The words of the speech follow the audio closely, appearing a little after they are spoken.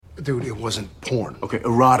Dude, it wasn't porn. Okay,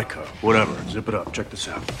 erotica, whatever. Zip it up. Check this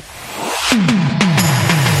out. You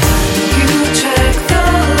check the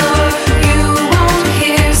lore, you won't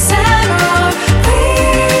hear sound.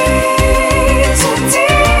 Way too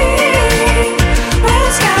deep.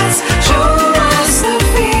 Red skies show us the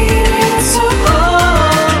feeling, so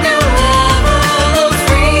hold new level of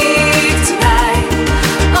freak tonight.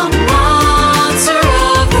 A monster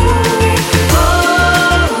of the week.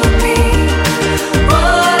 Hold me.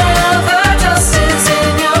 Whatever just is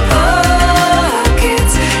in your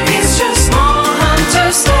pockets, it's just more hunter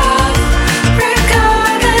stuff.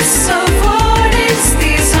 Regardless of what is,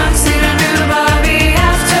 these hunts need a new Bobby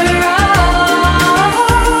after all.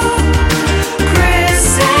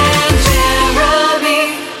 Chris and Jeremy.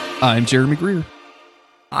 I'm Jeremy Greer,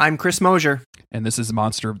 I'm Chris Mosier. and this is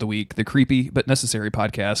Monster of the Week, the creepy but necessary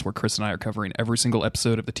podcast where Chris and I are covering every single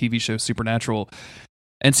episode of the TV show Supernatural.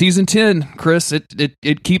 And season 10, Chris,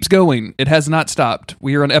 it keeps going. It has not stopped.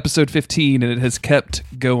 We are on episode 15, and it has kept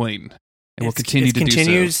going, and will continue to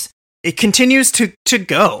do so. It continues to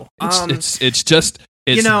go. It's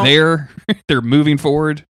there. They're moving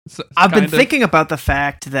forward. I've been thinking about the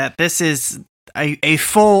fact that this is a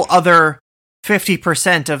full other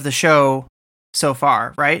 50% of the show so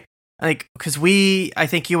far, right? Like, because I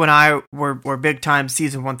think you and I were big time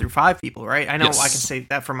season 1 through 5 people, right? I know Yes. I can say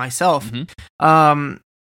that for myself. Mhm.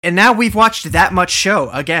 And now we've watched that much show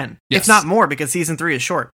again, Yes. if not more, because season 3 is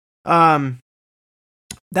short.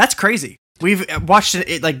 That's crazy. We've watched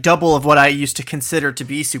it like double of what I used to consider to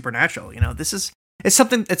be Supernatural. You know, it's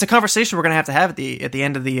a conversation we're gonna have at the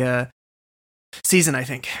end of the season, I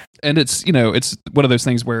think. And it's one of those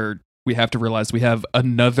things where we have to realize we have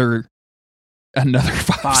another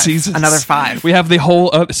 5 seasons. Another 5. We have the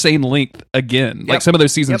whole same length again. Like Yep. some of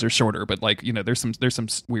those seasons Yep. are shorter, but like, there's some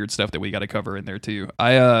weird stuff that we got to cover in there too.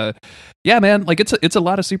 Yeah, man, like it's a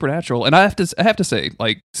lot of Supernatural, and I have to say,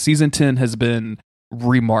 like, season 10 has been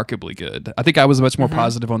remarkably good. I think I was much more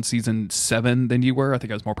positive on season 7 than you were. I think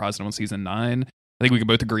I was more positive on season 9. I think we can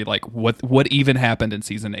both agree, like, what even happened in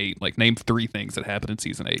season 8? Like, name 3 things that happened in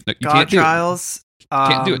season 8. You God can't do it. Trials.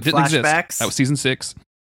 Can't do it. Didn't exist. Flashbacks. That was season 6.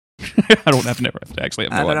 I don't have to actually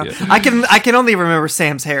have no I don't idea. know. I can only remember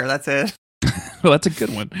Sam's hair. That's it. Well, that's a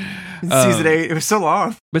good one. Season 8. It was so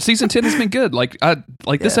long. But season 10 has been good. Like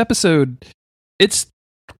this Yeah. episode, it's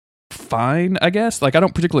fine, I guess. Like, I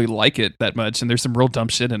don't particularly like it that much, and there's some real dumb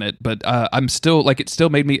shit in it, but I'm still, like, it still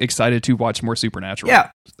made me excited to watch more Supernatural.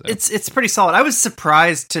 Yeah. So, It's pretty solid. I was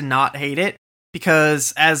surprised to not hate it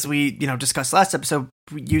because, as we discussed last episode,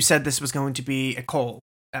 you said this was going to be a Cole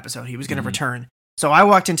episode. He was going to return. So I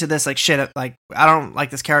walked into this like, shit, like, I don't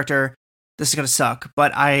like this character. This is going to suck.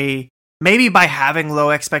 But maybe by having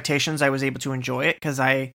low expectations, I was able to enjoy it because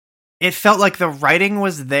it felt like the writing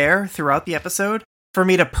was there throughout the episode for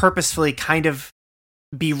me to purposefully kind of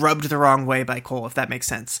be rubbed the wrong way by Cole, if that makes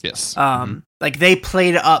sense. yes. Like, they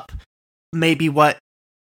played up maybe what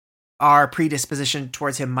our predisposition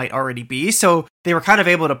towards him might already be. So they were kind of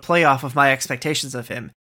able to play off of my expectations of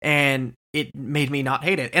him. And it made me not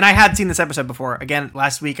hate it. And I had seen this episode before. Again,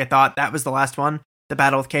 last week, I thought that was the last one, the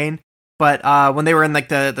Battle with Cain. But when they were in like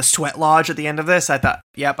the sweat lodge at the end of this, I thought,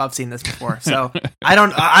 yep, I've seen this before. So I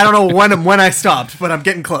don't know when I stopped, but I'm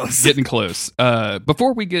getting close. Getting close.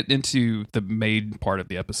 Before we get into the main part of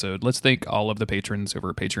the episode, let's thank all of the patrons over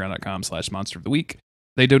at patreon.com/monster of the week.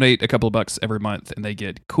 They donate a couple of bucks every month, and they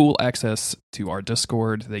get cool access to our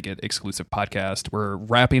Discord. They get exclusive podcast. We're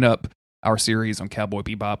wrapping up our series on Cowboy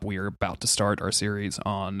Bebop. We are about to start our series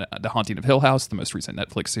on The Haunting of Hill House, the most recent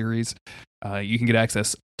Netflix series. You can get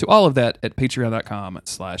access to all of that at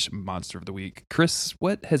patreon.com/monster of the week. Chris,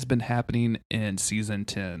 what has been happening in season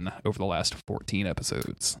 10 over the last 14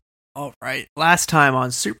 episodes? All right. Last time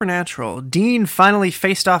on Supernatural, Dean finally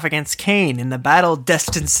faced off against Cain in the battle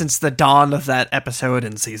destined since the dawn of that episode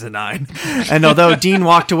in season 9. And although Dean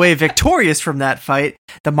walked away victorious from that fight,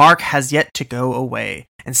 the mark has yet to go away.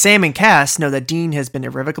 And Sam and Cass know that Dean has been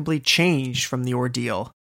irrevocably changed from the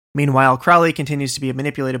ordeal. Meanwhile, Crowley continues to be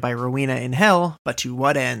manipulated by Rowena in hell, but to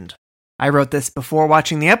what end? I wrote this before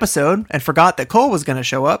watching the episode and forgot that Cole was going to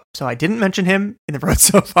show up, so I didn't mention him in the road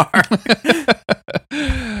so far.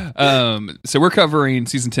 So we're covering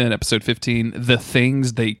season 10, episode 15, The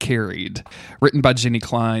Things They Carried, written by Jenny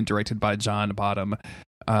Klein, directed by John Bottom.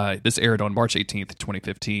 This aired on March 18th,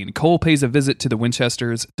 2015. Cole pays a visit to the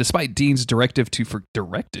Winchesters despite Dean's directive to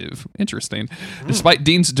Despite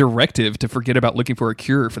Dean's directive to forget about looking for a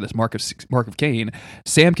cure for this mark of Cain,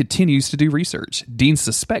 Sam continues to do research. Dean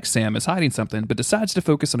suspects Sam is hiding something, but decides to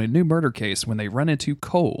focus on a new murder case when they run into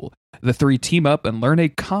Cole. The three team up and learn a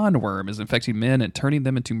con worm is infecting men and turning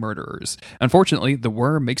them into murderers. Unfortunately, the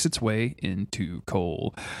worm makes its way into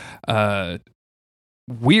Cole.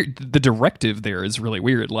 Weird. The directive there is really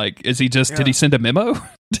weird. Like, is he just? Did he send a memo?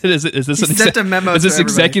 Is this sent a memo? Is this to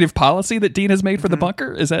executive policy that Dean has made for the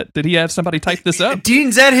bunker? Is that? Did he have somebody type this up?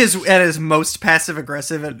 Dean's at his most passive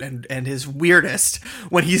aggressive and his weirdest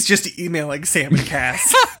when he's just emailing Sam and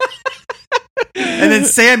Cass. And then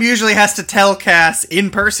Sam usually has to tell Cass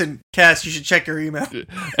in person, Cass, you should check your email.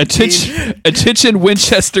 Attention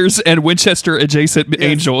Winchesters and Winchester adjacent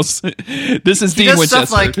angels. This is Dean Winchester.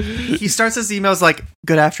 Stuff like, he starts his emails like,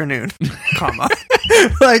 good afternoon, comma.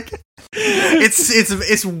 Like,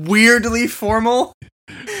 it's weirdly formal.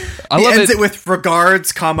 He ends it with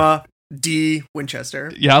regards, comma, D.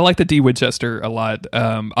 Winchester. Yeah, I like the D. Winchester a lot.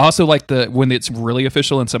 I also like when it's really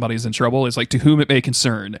official and somebody's in trouble. It's like, to whom it may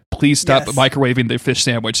concern, please stop microwaving the fish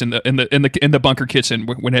sandwich in the bunker kitchen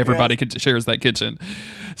when everybody shares that kitchen.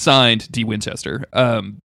 Signed, D. Winchester.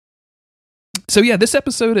 So yeah, this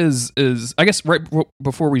episode is I guess right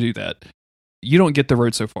before we do that, you don't get the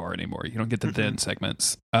road so far anymore. You don't get the then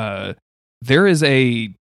segments. There's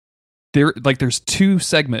two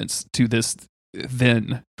segments to this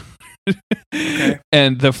then. Okay.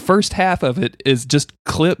 And the first half of it is just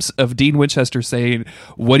clips of Dean Winchester saying,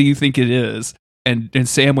 "What do you think it is?" And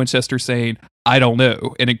Sam Winchester saying, "I don't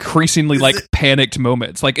know," and increasingly panicked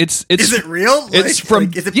moments. Like it's is it real? It's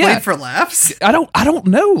from is it played for laughs? I don't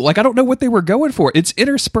know. Like, I don't know what they were going for. It's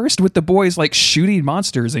interspersed with the boys like shooting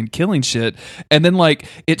monsters and killing shit, and then like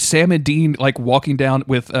it's Sam and Dean like walking down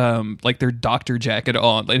with like their doctor jacket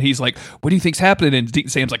on, and he's like, "What do you think's happening?"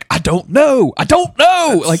 And Sam's like, "I don't know. That's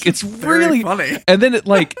like, it's really funny. And then it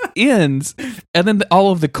like ends, and then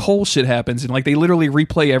all of the Cole shit happens, and like they literally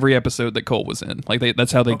replay every episode that Cole was in. Like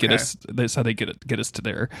that's how they get us. That's how they get us to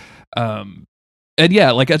there. And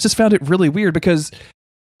yeah, like I just found it really weird because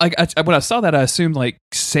like when I saw that, I assumed like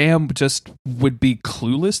Sam just would be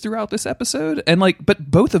clueless throughout this episode, and like, but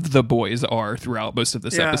both of the boys are throughout most of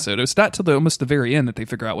this episode. It's not till almost the very end that they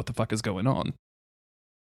figure out what the fuck is going on.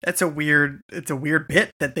 It's a weird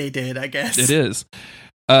bit that they did, I guess. It is.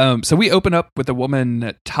 So we open up with a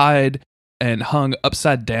woman tied and hung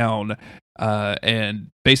upside down, and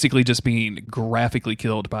basically just being graphically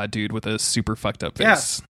killed by a dude with a super fucked up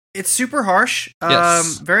face. Yeah. It's super harsh.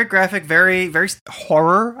 Yes. Very graphic, very, very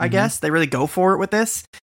horror, I guess. They really go for it with this.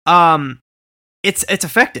 It's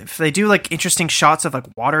effective. They do like interesting shots of like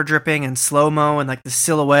water dripping and slow-mo and like the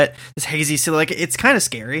silhouette, this hazy silhouette. Like, it's kind of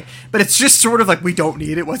scary, but it's just sort of like, we don't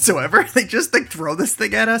need it whatsoever. They just like throw this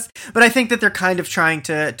thing at us. But I think that they're kind of trying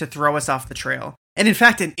to throw us off the trail. And in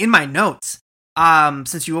fact, in my notes,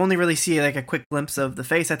 since you only really see like a quick glimpse of the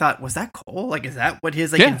face, I thought, was that Cole? Like, is that what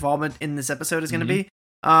his like involvement in this episode is going to be?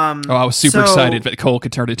 I was super excited that Cole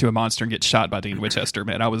could turn into a monster and get shot by Dean Winchester.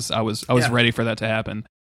 Man, I was ready for that to happen.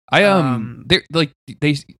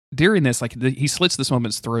 During this, like he slits this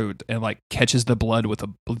woman's throat and like catches the blood with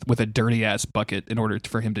a dirty ass bucket in order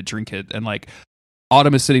for him to drink it. And like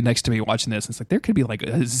Autumn is sitting next to me watching this, and it's like, there could be like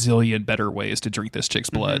a zillion better ways to drink this chick's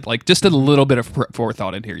blood. Like, just a little bit of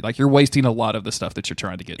forethought in here. Like, you're wasting a lot of the stuff that you're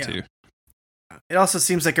trying to get to. It also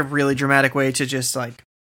seems like a really dramatic way to just like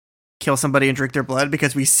kill somebody and drink their blood,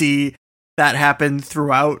 because we see that happen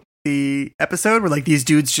throughout the episode where like these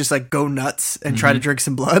dudes just like go nuts and try to drink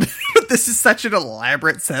some blood. But this is such an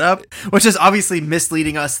elaborate setup, which is obviously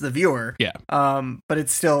misleading us, the viewer. Yeah. But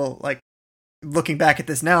it's still like, looking back at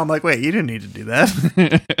this now, I'm like, wait, you didn't need to do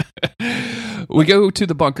that. We go to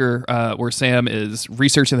the bunker where Sam is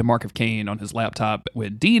researching the mark of Cain on his laptop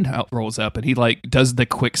when Dean rolls up, and he like does the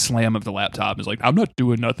quick slam of the laptop. He's like, I'm not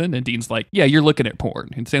doing nothing. And Dean's like, yeah, you're looking at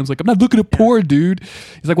porn. And Sam's like, I'm not looking at porn, dude.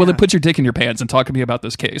 He's like, well, then put your dick in your pants and talk to me about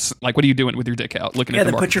this case. Like, what are you doing with your dick out? Looking at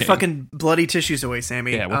the mark of Cain. Put your fucking bloody tissues away,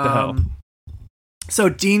 Sammy. Yeah, what the hell? So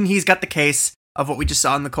Dean, he's got the case of what we just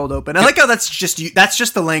saw in the cold open. I like how that's just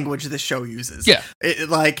the language this show uses. Yeah.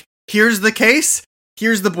 Like, here's the case,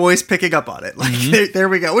 here's the boys picking up on it. Like, there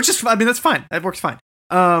we go. Which is, I mean, that's fine. That works fine.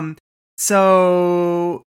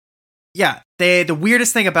 So yeah, the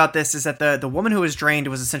weirdest thing about this is that the woman who was drained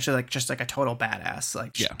was essentially like just like a total badass,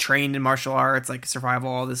 like trained in martial arts, like survival,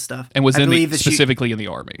 all this stuff, and was specifically in the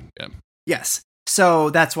army. Yeah. Yes. So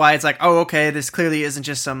that's why it's like, oh, okay, this clearly isn't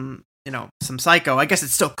just some psycho. I guess it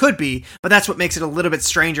still could be, but that's what makes it a little bit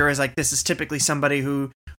stranger, is like, this is typically somebody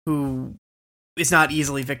who is not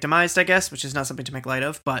easily victimized, I guess, which is not something to make light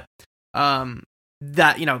of, but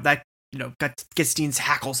that gets Dean's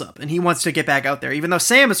hackles up, and he wants to get back out there, even though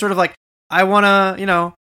Sam is sort of like, I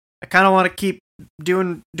kind of want to keep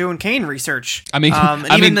doing Kane research. I mean,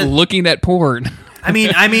 looking at porn.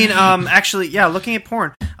 Actually, yeah, looking at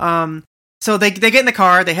porn. So they get in the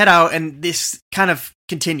car, they head out, and this kind of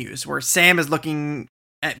continues where Sam is looking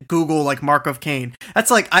at Google like Mark of Cain.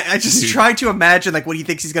 That's like I just try to imagine like what he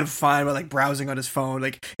thinks he's gonna find by like browsing on his phone.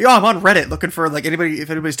 Like, I'm on Reddit looking for like if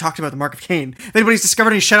anybody's talked about the Mark of Cain. If anybody's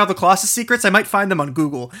discovered any Shadow of the Colossus secrets, I might find them on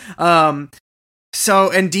Google.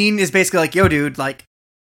 So and Dean is basically like, yo, dude, like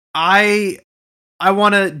I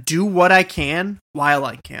want to do what I can while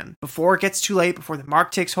I can before it gets too late, before the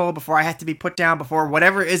mark takes hold, before I have to be put down, before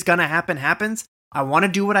whatever is gonna happen happens. I want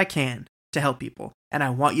to do what I can to help people, and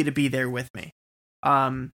I want you to be there with me.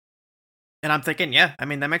 And I'm thinking, yeah, I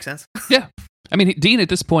mean, that makes sense. Yeah. I mean, Dean at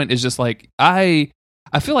this point is just like, I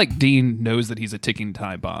feel like Dean knows that he's a ticking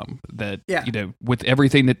time bomb, that, with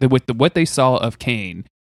everything with what they saw of Kane,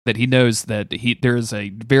 that he knows that there's a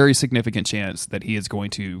very significant chance that he is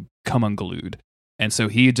going to come unglued. And so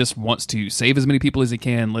he just wants to save as many people as he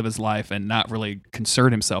can, live his life, and not really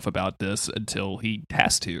concern himself about this until he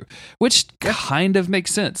has to, which kind of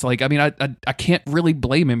makes sense. Like, I mean, I can't really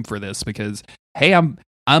blame him for this because, hey, I'm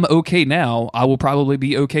okay now. I will probably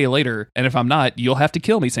be okay later, and if I'm not, you'll have to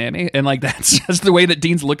kill me, Sammy. And like that's just the way that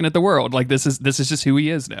Dean's looking at the world. Like this is just who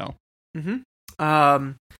he is now.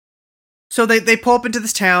 Mm-hmm. So they pull up into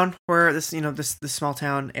this town where this small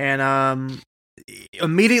town, and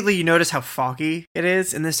immediately you notice how foggy it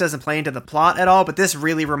is, and this doesn't play into the plot at all, but this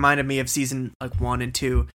really reminded me of season 1 and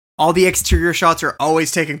 2. All the exterior shots are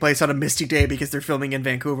always taking place on a misty day because they're filming in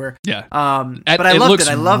Vancouver. Yeah. But I loved it.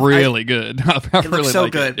 I love really good. It looks so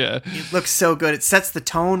good. Yeah. It looks so good. It sets the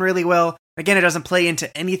tone really well. Again, it doesn't play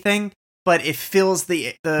into anything, but it fills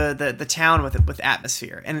the town with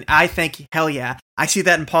atmosphere. And I think, hell yeah, I see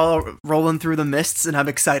that in Paul rolling through the mists, and I'm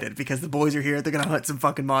excited because the boys are here. They're gonna hunt some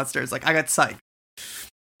fucking monsters. Like, I got psyched.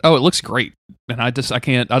 Oh, it looks great. And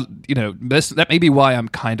that may be why I'm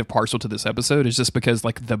kind of partial to this episode, is just because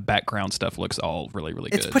like the background stuff looks all really, really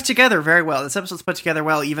good. It's put together very well. This episode's put together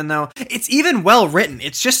well, even though it's even well written.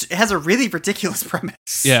 It has a really ridiculous premise.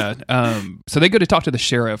 Yeah. So they go to talk to the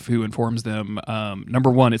sheriff, who informs them, number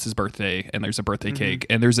one, it's his birthday, and there's a birthday cake.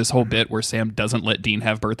 And there's this whole bit where Sam doesn't let Dean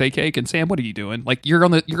have birthday cake. And Sam, what are you doing? Like, you're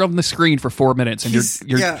on the screen for 4 minutes, and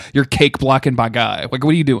you're cake blocking my guy. Like,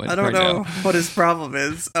 what are you doing? I don't know what his problem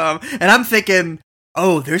is. And I'm thinking,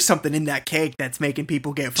 oh, there's something in that cake that's making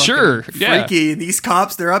people get fucking freaky. And these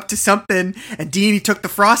cops, they're up to something. And Dean, he took the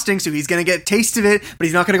frosting, so he's going to get a taste of it, but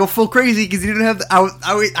he's not going to go full crazy because he didn't have...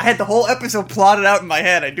 I had the whole episode plotted out in my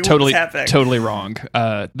head. I knew what was happening. Totally wrong.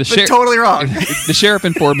 Totally wrong. The sheriff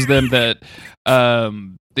informs them that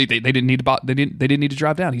they didn't need to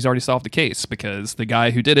drive down. He's already solved the case because the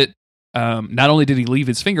guy who did it, not only did he leave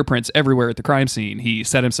his fingerprints everywhere at the crime scene, he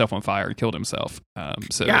set himself on fire and killed himself.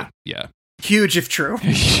 Yeah. Huge if true.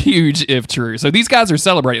 Huge if true. So these guys are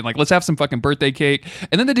celebrating, like, let's have some fucking birthday cake.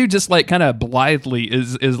 And then the dude just like kind of blithely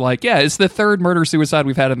is like, yeah, it's the third murder-suicide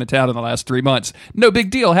we've had in the town in the last 3 months. No big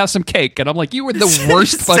deal. Have some cake. And I'm like, you were the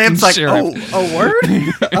worst fucking Sam's sheriff. Like,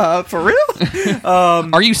 word? For real?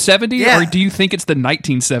 Are you 70 or do you think it's the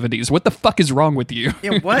 1970s? What the fuck is wrong with you?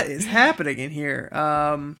 Yeah, what is happening in here?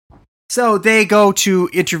 So they go to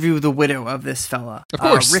interview the widow of this fella. Of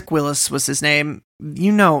course. Rick Willis was his name.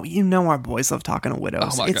 You know our boys love talking to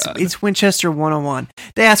widows. Oh my God. It's Winchester 101.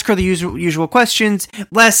 They ask her the usual questions,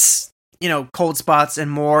 less, cold spots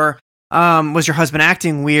and more. Was your husband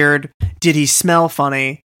acting weird? Did he smell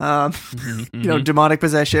funny? Demonic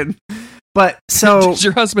possession. But so... Did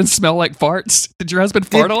your husband smell like farts? Did your husband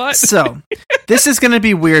fart a lot? So, this is going to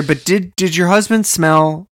be weird, but did your husband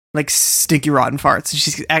smell... like stinky rotten farts?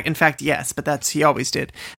 She's, in fact, yes, but he always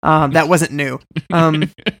did. That wasn't new.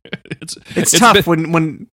 It's tough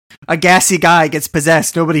when a gassy guy gets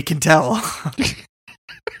possessed. Nobody can tell.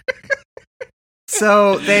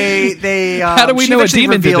 So they how do we know a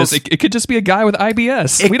demon did this? It could just be a guy with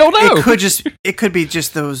IBS. We don't know. It could be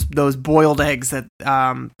just those boiled eggs that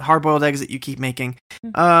hard boiled eggs that you keep making.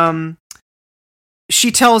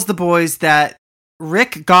 She tells the boys that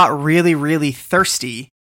Rick got really, really thirsty.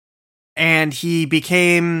 And he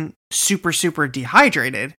became super, super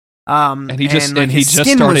dehydrated. And he just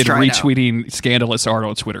started retweeting scandalous art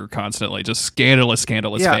on Twitter constantly. Just scandalous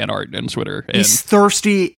fan art on Twitter. And he's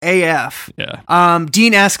thirsty AF. Yeah.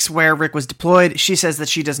 Dean asks where Rick was deployed. She says that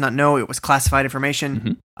she does not know. It was classified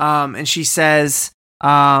information. Mm-hmm. And she says,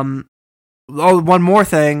 one more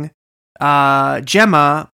thing.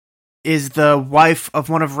 Gemma is the wife of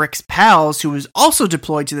one of Rick's pals who was also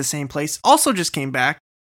deployed to the same place, also just came back,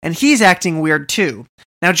 and he's acting weird too.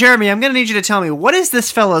 Now, Jeremy, I'm going to need you to tell me, what is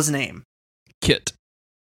this fellow's name? Kit.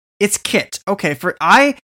 It's Kit. Okay,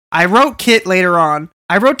 I wrote Kit later on.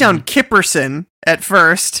 I wrote down Kipperson at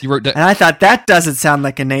first, You wrote down. and I thought that doesn't sound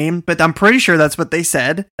like a name, but I'm pretty sure that's what they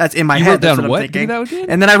said. That's in my You head. wrote That's down what I'm what? Give me thinking. that again?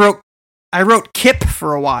 And then I wrote Kip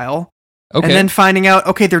for a while, Okay. and then finding out,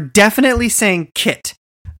 okay, they're definitely saying Kit.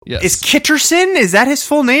 yes. Is Kitterson? Is that his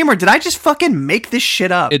full name, or did I just fucking make this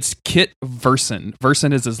shit up? It's Kit Verson.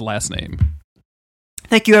 Verson is his last name.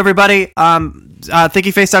 Thank you, everybody. Thank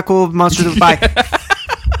you, Face.cool, Monsters. Bye.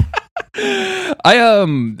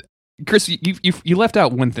 Chris, you left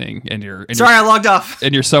out one thing in your Sorry, I logged off.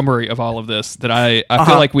 in your summary of all of this that I Uh-huh.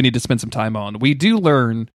 feel like we need to spend some time on. We do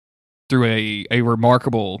learn through a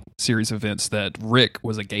remarkable series of events that Rick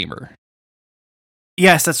was a gamer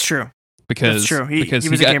Yes, that's true. because That's true. He because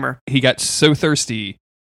was a got, gamer. He got so thirsty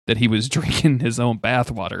that he was drinking his own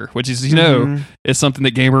bathwater, which is is something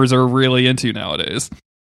that gamers are really into nowadays.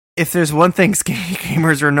 If there's one thing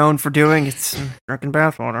gamers are known for doing, it's drinking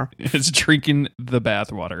bathwater. It's drinking the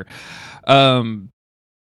bathwater.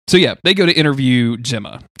 So yeah, they go to interview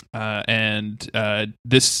Gemma, and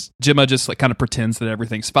this Gemma just like kind of pretends that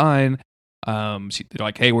everything's fine. They're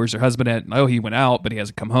like, "Hey, where's your husband at?" Oh, he went out, but he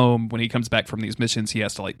hasn't come home. When he comes back from these missions, he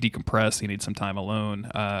has to like decompress. He needs some time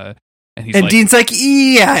alone. And he's And like, Dean's like,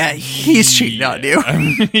 yeah, he's cheating on you.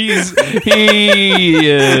 he is.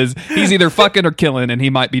 He's either fucking or killing, and he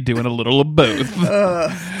might be doing a little of both.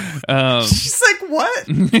 She's like, what?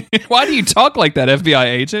 Why do you talk like that, FBI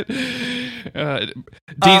agent?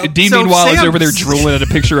 Dean, so meanwhile, is Sam- over there drooling at a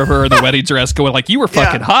picture of her in the wedding dress, going like, "You were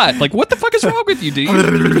fucking hot." Like, what the fuck is wrong with you, Dean?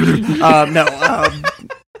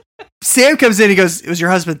 Sam comes in, he goes, "Was your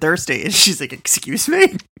husband thirsty?" And she's like, "Excuse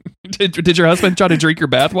me? Did your husband try to drink your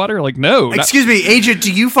bathwater? Like, no. not- Excuse me, agent,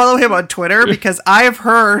 do you follow him on Twitter? Because I have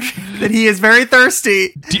heard that he is very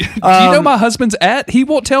thirsty." do you know my husband's at? He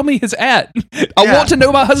won't tell me his at. I Yeah. want to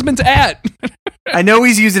know my husband's at. I know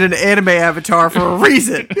he's using an anime avatar for a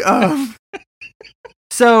reason.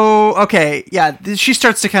 So, okay, yeah, she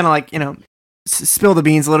starts to kind of like, spill the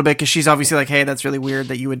beans a little bit because she's obviously like, "Hey, that's really weird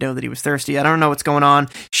that you would know that he was thirsty. I don't know what's going on."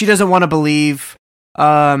 She doesn't want to believe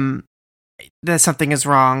that something is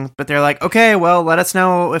wrong, but they're like, "Okay, well, let us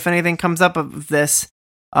know if anything comes up of this."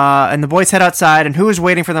 And the boys head outside, and who is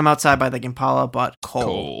waiting for them outside by the Impala but Cole.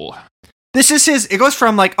 Cool. This is it goes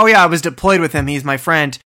from like, "Oh yeah, I was deployed with him, he's my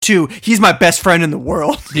friend," to "He's my best friend in the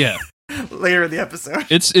world." Yeah. Later in the episode.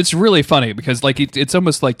 It's really funny because like it's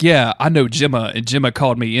almost like, yeah, I know Gemma and Gemma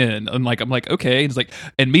called me in and like I'm like, okay, and it's like,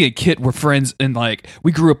 and me and Kit were friends and like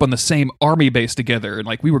we grew up on the same army base together and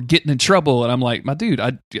like we were getting in trouble and I'm like, my dude,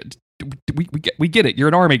 we get it, you're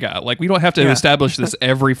an army guy, like we don't have to establish this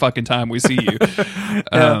every fucking time we see you.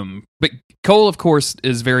 But Cole, of course,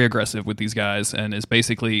 is very aggressive with these guys and is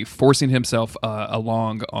basically forcing himself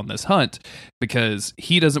along on this hunt because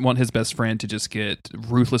he doesn't want his best friend to just get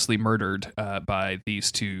ruthlessly murdered by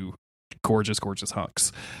these two gorgeous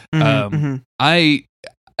hunks.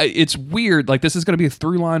 It's weird. Like this is going to be a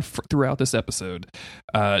through line throughout this episode.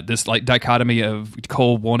 This like dichotomy of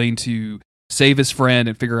Cole wanting to save his friend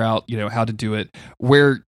and figure out, how to do it,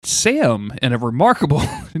 where Sam, in a remarkable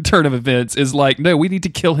turn of events, is like, no, we need to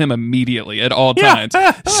kill him immediately at all times.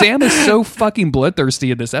 Sam is so fucking bloodthirsty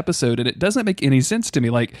in this episode, and it doesn't make any sense to me.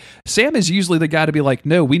 Like, Sam is usually the guy to be like,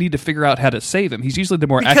 no, we need to figure out how to save him. He's usually the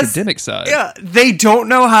more academic side. Yeah, they don't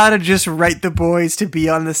know how to just write the boys to be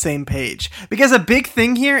on the same page. Because a big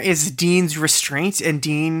thing here is Dean's restraint and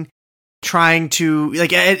Dean trying to,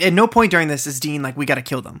 like, at no point during this is Dean like, we gotta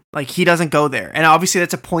kill them. Like, he doesn't go there. And obviously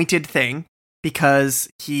that's a pointed thing, because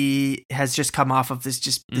he has just come off of this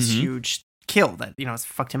huge kill that, has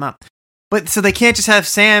fucked him up. But so they can't just have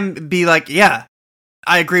Sam be like, "Yeah,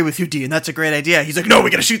 I agree with you, Dean. That's a great idea." He's like, "No,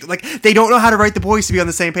 we gotta shoot them." Like, they don't know how to write the boys to be on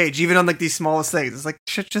the same page, even on like these smallest things. It's like,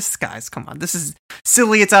 just guys, come on. This is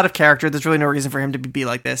silly. It's out of character. There's really no reason for him to be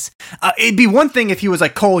like this. It'd be one thing if he was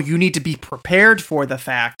like, "Cole, you need to be prepared for the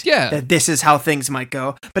fact that this is how things might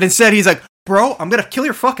go." But instead he's like, "Bro, I'm gonna kill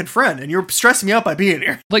your fucking friend, and you're stressing me out by being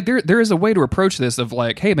here." Like there is a way to approach this of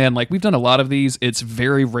like, hey man, like we've done a lot of these. It's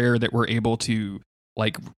very rare that we're able to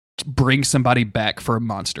like bring somebody back for a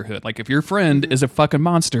monsterhood. Like if your friend is a fucking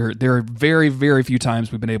monster, there are very, very few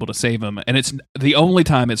times we've been able to save him. And it's the only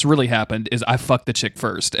time it's really happened is I fucked the chick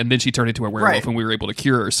first, and then she turned into a werewolf and we were able to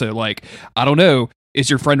cure her. So like, I don't know. Is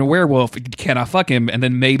your friend a werewolf? Can I fuck him? And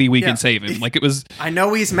then maybe we can save him. Like it was. I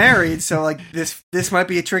know he's married, so like this might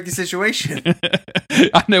be a tricky situation.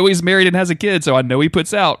 I know he's married and has a kid, so I know he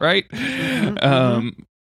puts out, right?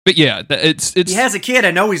 But yeah, it's He has a kid.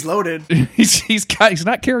 I know he's loaded. he's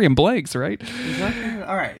not carrying blanks, right?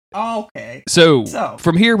 All right. Okay. So So-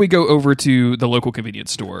 from here we go over to the local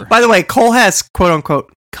convenience store. By the way, Cole has quote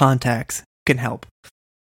unquote contacts. Can help.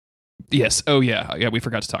 Yes. Oh yeah. We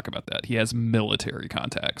forgot to talk about that. He has military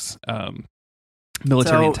contacts.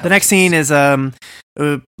 Military. So the next scene is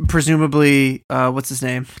presumably what's his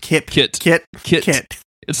name? Kit. Kit.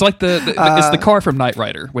 It's like it's the car from Knight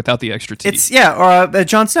Rider without the extra T. It's or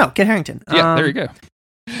Jon Snow, Kit Harington. Yeah, there you go.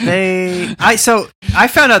 I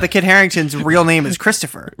found out that Kit Harington's real name is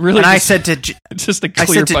Christopher. Really? And I said to It's just a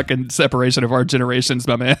clear fucking separation of our generations,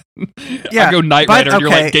 my man. Yeah, I go Knight but- Rider, and you're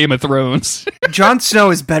okay. like Game of Thrones. Jon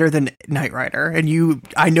Snow is better than Knight Rider, and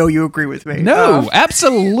I know you agree with me. No,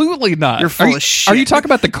 absolutely not. You're full are you, of shit. Are you talking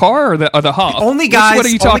about the car or the Hoff? Only guys, What are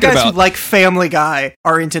you only talking guys about? who like Family Guy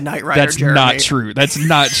are into Knight Rider. That's Jeremy. not true. That's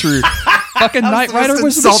not true. Fucking That's Knight the most Rider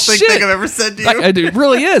was the insulting shit. thing I've ever said to you. It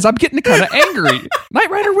really is. I'm getting kind of angry. Knight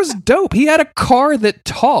Rider was dope. He had a car that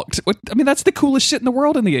talked. I mean, that's the coolest shit in the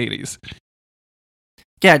world in the 80s.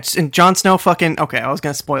 Yeah, and Jon Snow fucking... Okay, I was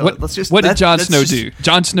going to spoil it. Let's just... What did Jon Snow do?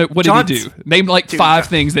 Jon Snow, what did he do? Name like Dude, 5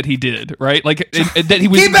 things that he did, right? Like, and that he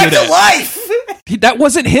was Came back good to at. life! That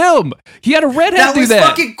wasn't him. He had a redhead That do was that.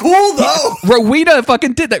 fucking cool, though! Rowena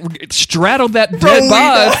fucking did that. Straddled that dead Rowena.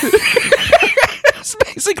 bod. It's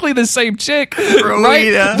basically the same chick, right?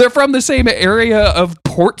 Rowena. They're from the same area of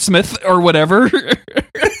Portsmouth or whatever.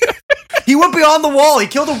 He went beyond the wall. He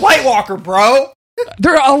killed a White Walker, bro.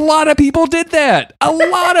 There are a lot of people did that. A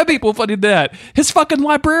lot of people did that. His fucking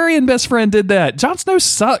librarian best friend did that. Jon Snow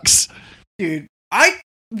sucks. Dude,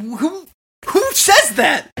 who says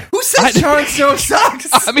that? Who says Jon Snow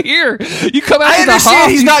sucks? I'm here. You come out I to the understand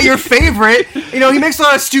Hoff, he's not your favorite. You know, he makes a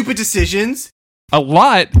lot of stupid decisions. a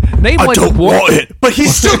lot. Name like one, it. But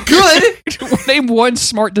he's still good. Name one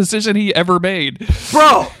smart decision he ever made.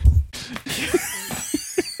 Bro.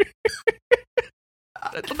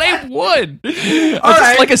 Name one. Just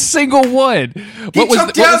right. like a single one. He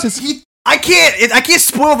took down... I can't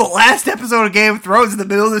spoil the last episode of Game of Thrones in the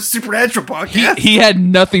middle of this Supernatural podcast. He had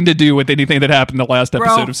nothing to do with anything that happened in the last Bro.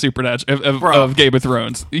 episode of Supernatural of Game of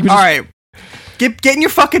Thrones. He was All just- right. Get in your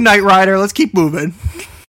fucking Knight Rider. Let's keep moving.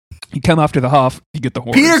 You come after the Hoff, you get the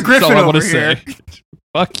horns. Peter That's Griffin all I wanna over here. say.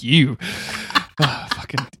 Fuck you.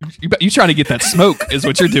 Fucking, you trying to get that smoke is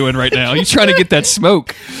what you're doing right now. You trying to get that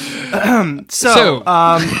smoke. So,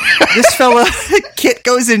 this fella, Kit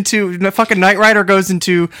goes into, the fucking Knight Rider goes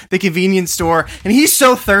into the convenience store, and he's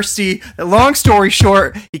so thirsty that, long story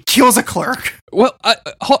short, he kills a clerk. Well,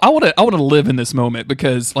 I want to live in this moment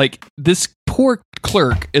because like this poor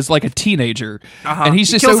clerk is like a teenager, and he's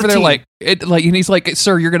He just kills over a there teen. and he's like,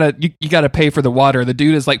 "Sir, you got to pay for the water." The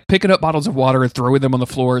dude is like picking up bottles of water and throwing them on the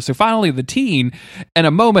floor. So finally, the teen, in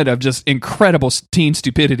a moment of just incredible teen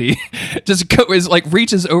stupidity,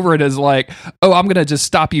 reaches over and is like, "Oh, I'm gonna just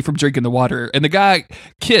stop you from drinking the water." And the guy,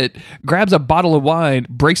 Kit, grabs a bottle of wine,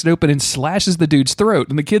 breaks it open, and slashes the dude's throat.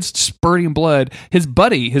 And the kid's spurting blood. His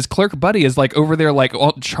clerk buddy, is like over there, like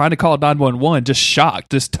trying to call 911, just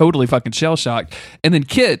shocked, just totally fucking shell shocked. And then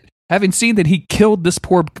Kit, having seen that he killed this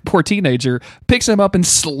poor teenager, picks him up and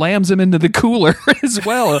slams him into the cooler as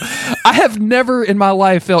well. I have never in my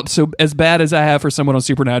life felt as bad as I have for someone on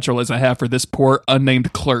Supernatural as I have for this poor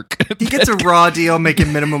unnamed clerk. He gets a raw deal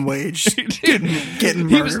making minimum wage. Getting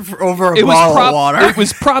He murdered was- for over a bottle of water. It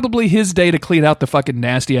was probably his day to clean out the fucking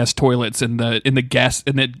nasty ass toilets in the gas.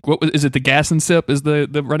 And the gas and sip is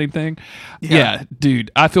the running thing. Yeah,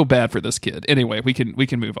 dude, I feel bad for this kid. Anyway, we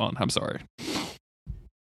can move on. I'm sorry.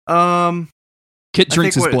 Kit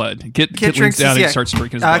drinks his blood. Kit drinks leans down his- and starts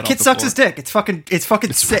drinking his blood. Kit off the sucks floor. his dick. It's fucking It's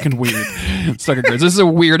sick. fucking weird. It's fucking gross. This is a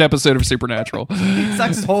weird episode of Supernatural. He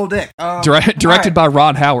sucks his whole dick. Directed by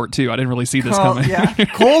Ron Howard too. I didn't really see this coming. Yeah.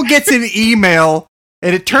 Cole gets an email,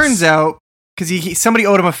 and it turns out because somebody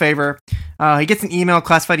owed him a favor. He gets an email,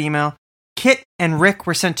 classified email. Kit and Rick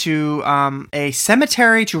were sent to a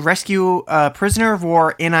cemetery to rescue a prisoner of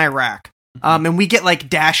war in Iraq. And we get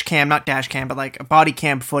like not dash cam, but like body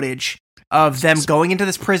cam footage of them going into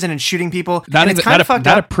this prison and shooting people. Not and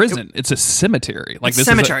a prison. It's a cemetery. Like this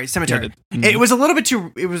cemetery. is Cemetery. Yeah, It was a little bit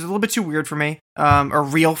too weird for me, or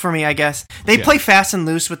real for me, I guess. They play fast and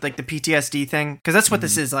loose with like the PTSD thing, because that's what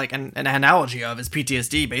this is like an analogy of is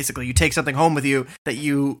PTSD. Basically, you take something home with you that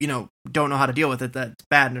you don't know how to deal with it. That's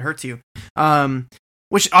bad and it hurts you.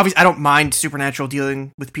 Which obviously I don't mind Supernatural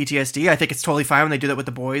dealing with PTSD. I think it's totally fine when they do that with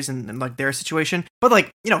the boys and like their situation. But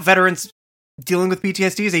like veterans dealing with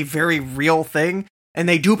PTSD is a very real thing, and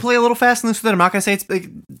they do play a little fast and loose with it. I'm not gonna say it's like,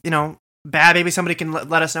 bad. Maybe somebody can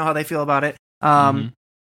let us know how they feel about it.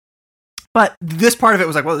 But this part of it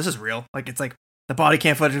was like, well, this is real. Like it's like the body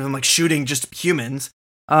cam footage of them like shooting just humans.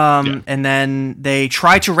 And then they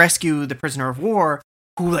try to rescue the prisoner of war,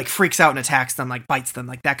 who like freaks out and attacks them, like bites them,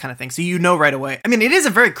 like that kind of thing. So you know right away. I mean, it is a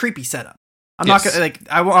very creepy setup. I'm not gonna, like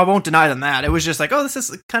I won't deny them that. It was just like, oh, this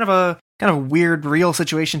is kind of a weird real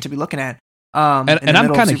situation to be looking at. And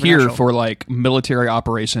I'm kind of here for like military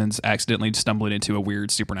operations accidentally stumbling into a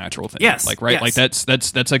weird supernatural thing. Yes, like right, like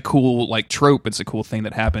that's a cool like trope. It's a cool thing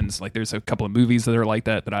that happens. Like there's a couple of movies that are like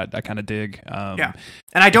that I kind of dig. And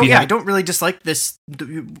I don't really dislike this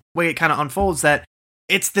the way it kind of unfolds. That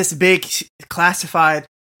it's this big classified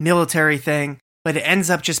military thing, but it ends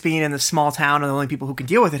up just being in this small town, and the only people who can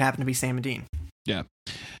deal with it happen to be Sam and Dean. Yeah.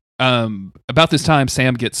 About this time,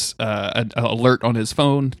 Sam gets an alert on his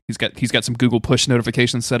phone. He's got some Google push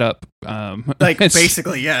notifications set up.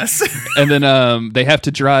 Basically, yes. And then they have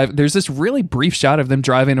to drive. There's this really brief shot of them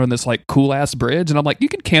driving on this like cool ass bridge, and I'm like, you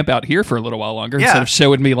can camp out here for a little while longer instead of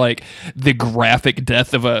showing me like the graphic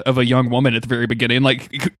death of a young woman at the very beginning.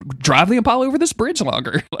 Like, drive the Impala over this bridge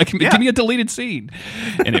longer. Like, give me a deleted scene.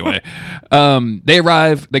 Anyway, they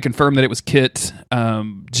arrive. They confirm that it was Kit.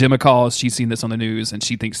 Gemma calls. She's seen this on the news, and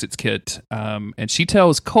she thinks it's Kit. And she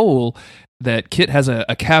tells Cole that Kit has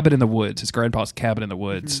a cabin in the woods, his grandpa's cabin in the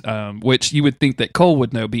woods, which you would think that Cole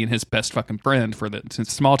would know, being his best fucking friend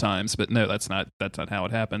since small times, but no, that's not how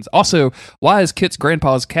it happens. Also, why is Kit's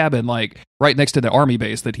grandpa's cabin like right next to the army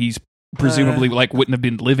base that he's presumably like wouldn't have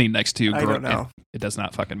been living next to? I don't know. It does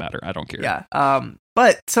not fucking matter. I don't care. Yeah.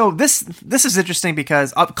 But so this is interesting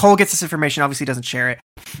because Cole gets this information, obviously doesn't share it.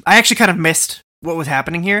 I actually kind of missed what was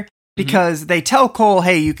happening here because they tell Cole,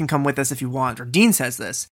 hey, you can come with us if you want. Or Dean says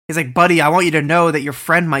this. He's like, buddy, I want you to know that your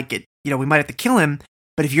friend might get, we might have to kill him,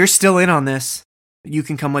 but if you're still in on this, you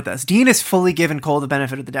can come with us. Dean has fully given Cole the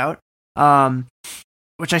benefit of the doubt,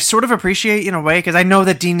 which I sort of appreciate in a way, because I know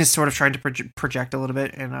that Dean is sort of trying to project a little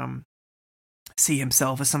bit and see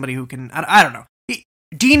himself as somebody who can, I don't know.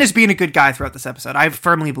 Dean is being a good guy throughout this episode. I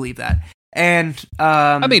firmly believe that. And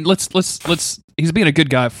I mean, let's he's being a good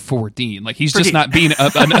guy for Dean. Like, he's just not being an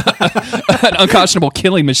unconscionable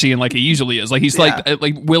killing machine like he usually is. Like, he's like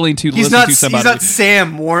willing to listen to somebody. He's not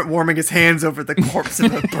Sam warming his hands over the corpse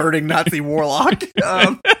of a burning Nazi warlock.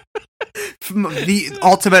 The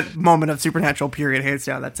ultimate moment of supernatural, period, hands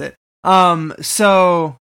down. That's it.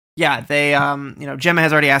 So yeah, they Gemma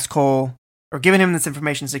has already asked Cole or given him this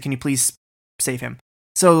information, so can you please save him?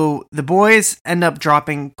 So the boys end up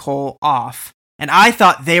dropping Cole off, and I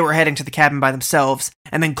thought they were heading to the cabin by themselves,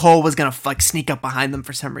 and then Cole was gonna like sneak up behind them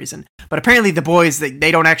for some reason. But apparently the boys,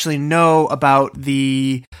 they don't actually know about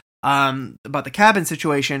the cabin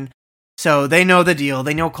situation, so they know the deal.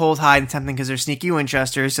 They know Cole's hiding something because they're sneaky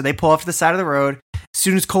Winchesters, so they pull off to the side of the road. As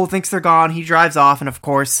soon as Cole thinks they're gone, he drives off, and of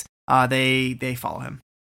course, they follow him.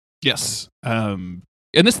 Yes.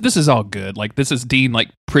 And this is all good. Like, this is Dean like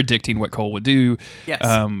predicting what Cole would do. Yes.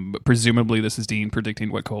 Presumably this is Dean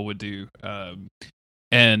predicting what Cole would do.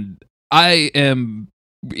 And I am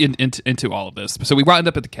into all of this. So we wind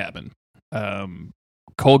up at the cabin.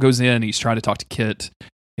 Cole goes in. He's trying to talk to Kit.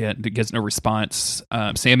 And gets no response.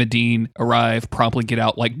 Sam and Dean arrive, promptly get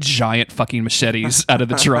out like giant fucking machetes out of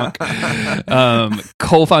the trunk.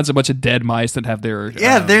 Cole finds a bunch of dead mice that have their...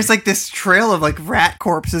 there's like this trail of like rat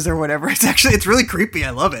corpses or whatever. It's really creepy. I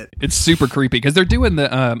love it. It's super creepy because they're doing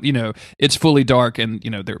the, it's fully dark and,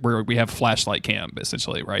 where we have flashlight cam,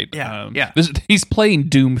 essentially, right? Yeah. He's playing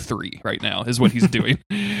Doom 3 right now is what he's doing.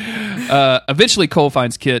 Eventually Cole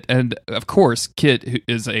finds Kit, and of course Kit, who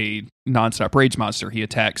is a nonstop rage monster, he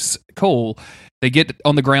attacks Cole. They get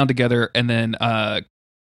on the ground together, and then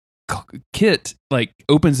Kit like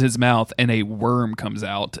opens his mouth and a worm comes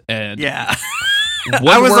out, and I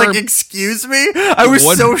was like, excuse me? I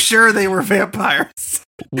was so sure they were vampires.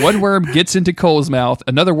 One worm gets into Cole's mouth,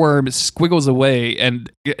 another worm squiggles away,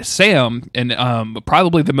 and Sam, and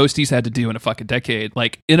probably the most he's had to do in a fucking decade,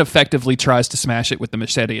 like ineffectively tries to smash it with the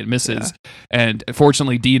machete and misses. Yeah. And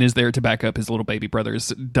fortunately, Dean is there to back up his little baby brother's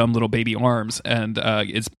dumb little baby arms, and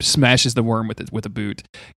it smashes the worm with a boot.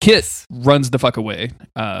 Kit runs the fuck away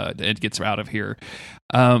and gets out of here.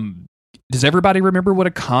 Does everybody remember what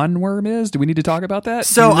a con worm is? Do we need to talk about that?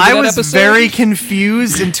 So I was very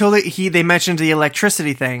confused until they mentioned the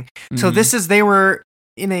electricity thing. So they were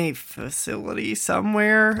in a facility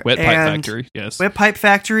somewhere. Wet pipe factory, yes. Wet pipe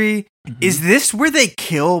factory. Mm-hmm. Is this where they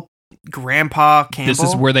kill Grandpa Campbell. This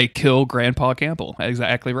is where they kill Grandpa Campbell.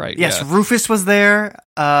 Exactly right. Yes, yeah. Rufus was there.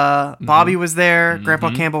 Bobby was there. Grandpa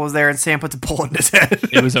Campbell was there, and Sam puts a bullet in his head.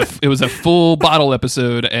 It was a full bottle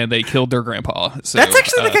episode, and they killed their grandpa. So, That's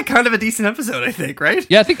actually like a kind of a decent episode, I think, right?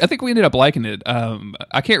 Yeah, I think we ended up liking it.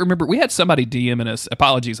 I can't remember. We had somebody DMing us.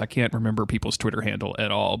 Apologies, I can't remember people's Twitter handle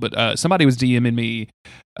at all. But somebody was DMing me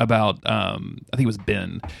about. I think it was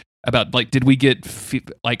Ben. About like, did we get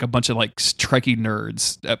like a bunch of like Trekkie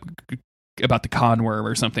nerds about the conworm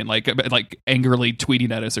or something, like angrily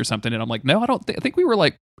tweeting at us or something? And I'm like, no, I don't. I think we were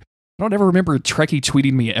like, I don't ever remember Trekkie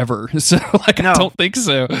tweeting me ever. So like, no. I don't think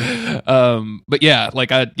so. But yeah, like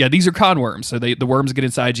these are conworms. So the worms get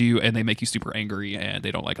inside you and they make you super angry and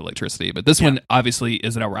they don't like electricity. But this one obviously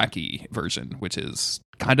is an Iraqi version, which is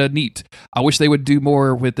kind of neat. I wish they would do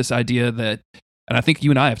more with this idea that, and I think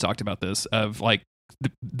you and I have talked about this, of like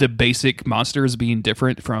the basic monsters being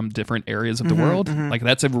different from different areas of the world. Like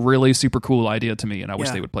that's a really super cool idea to me, and I wish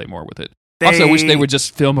they would play more with it. Also, I wish they would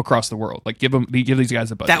just film across the world. Like give these guys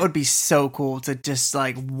a budget. That would be so cool to just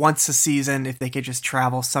like once a season, if they could just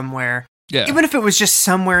travel somewhere. Yeah. Even if it was just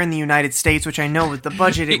somewhere in the United States, which I know with the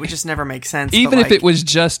budget it would just never make sense. Even if it was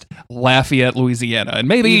just Lafayette, Louisiana, and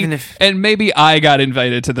maybe I got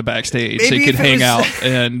invited to the backstage and could hang out,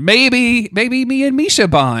 and maybe me and Misha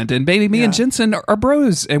bond, and maybe me and Jensen are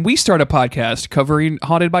bros, and we start a podcast covering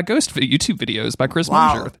Haunted by Ghost YouTube videos by Chris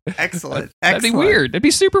Munger. Excellent. That'd be weird. It'd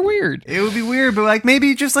be super weird. It would be weird, but like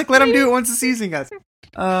maybe just like let them do it once a season, guys.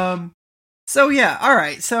 So yeah, all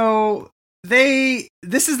right. So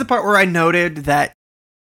this is the part where I noted that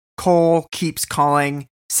Cole keeps calling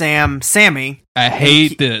Sam Sammy. I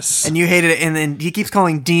hate this. And you hated it, and then he keeps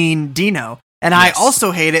calling Dean Dino. And I also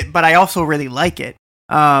hate it, but I also really like it.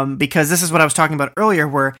 Because this is what I was talking about earlier,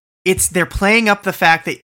 where they're playing up the fact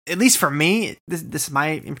that, at least for me, this is my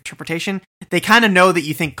interpretation, they kind of know that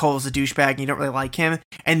you think Cole's a douchebag and you don't really like him.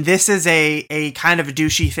 And this is a kind of a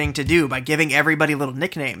douchey thing to do by giving everybody little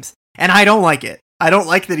nicknames. And I don't like it. I don't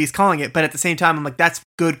like that he's calling it, but at the same time, I'm like, that's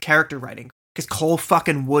good character writing, because Cole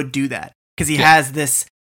fucking would do that, because he has this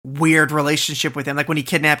weird relationship with him. Like when he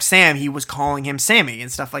kidnapped Sam, he was calling him Sammy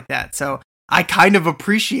and stuff like that. So I kind of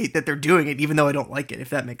appreciate that they're doing it, even though I don't like it,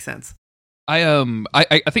 if that makes sense.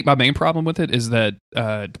 I think my main problem with it is that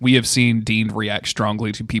we have seen Dean react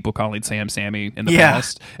strongly to people calling Sam Sammy in the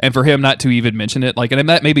past, and for him not to even mention it, like, and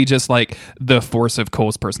that may be just like the force of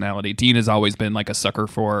Cole's personality. Dean has always been like a sucker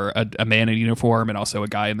for a man in uniform and also a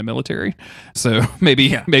guy in the military. So maybe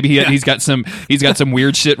he's got some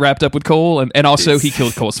weird shit wrapped up with Cole, and also he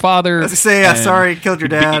killed Cole's father. Sorry, killed your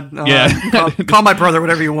dad. Call my brother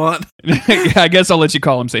whatever you want. I guess I'll let you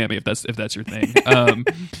call him Sammy if that's your thing.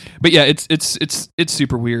 But yeah, it's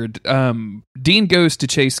super weird. Dean goes to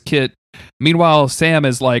chase Kit. Meanwhile, Sam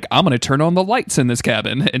is like, I'm going to turn on the lights in this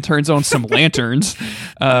cabin, and turns on some lanterns.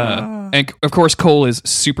 And of course, Cole is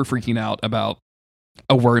super freaking out about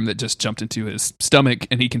a worm that just jumped into his stomach,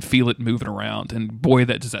 and he can feel it moving around. And boy,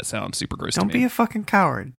 does that sound super gross to me. Don't be a fucking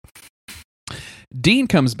coward. Dean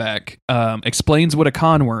comes back, explains what a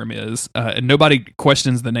conworm is, and nobody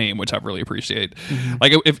questions the name, which I really appreciate.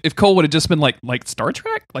 Like if Cole would have just been like Star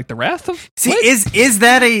Trek, like the Wrath of is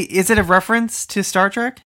it a reference to Star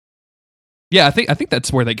Trek? Yeah, I think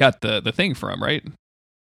that's where they got the thing from, right?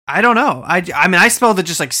 I don't know. I mean, I spelled it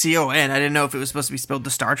just like CON. I didn't know if it was supposed to be spelled the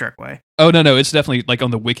Star Trek way. Oh no, it's definitely like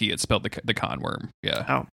on the wiki. It's spelled the conworm. Yeah.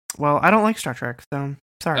 Oh well, I don't like Star Trek, so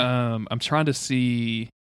sorry. I'm trying to see.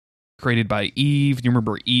 Created by Eve. Do you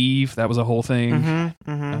remember Eve? That was a whole thing.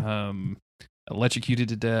 Electrocuted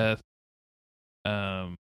to death.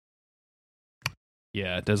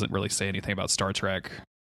 Yeah, it doesn't really say anything about Star Trek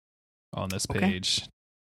on this page.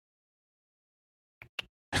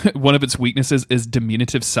 One of its weaknesses is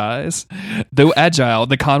diminutive size. Though agile,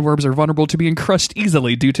 the conworms are vulnerable to being crushed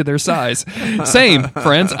easily due to their size. Same,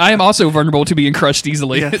 friends. I am also vulnerable to being crushed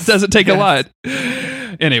easily. Yes. It doesn't take a lot.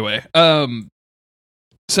 Anyway,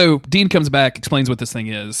 so Dean comes back, explains what this thing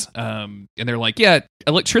is, and they're like, yeah,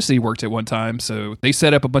 electricity worked at one time, so they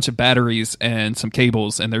set up a bunch of batteries and some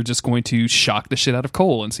cables, and they're just going to shock the shit out of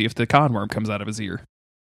Cole and see if the conworm comes out of his ear.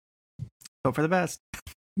 Hope for the best.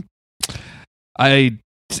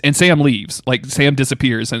 And Sam leaves. Like, Sam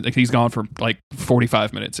disappears, and he's gone for like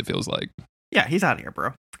 45 minutes, it feels like. Yeah, he's out of here,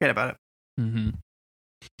 bro. Forget about it.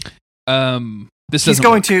 He's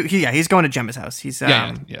going to Gemma's house. He's he's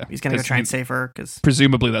going to go try and save her, because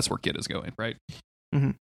presumably that's where Kit is going, right?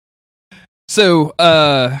 So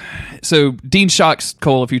Dean shocks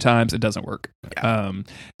Cole a few times. It doesn't work.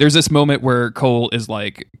 There's this moment where Cole is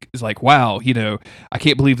like, wow, I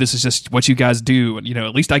can't believe this is just what you guys do. And,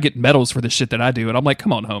 at least I get medals for the shit that I do. And I'm like,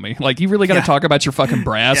 come on, homie. Like, you really got to talk about your fucking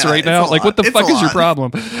brass right now? Like, what the fuck is your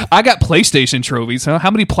problem? I got PlayStation trophies, huh?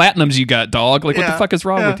 How many platinums you got, dog? Like, what the fuck is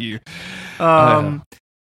wrong with you?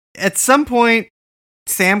 At some point,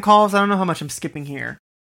 Sam calls. I don't know how much I'm skipping here.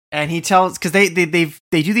 And he tells, because they do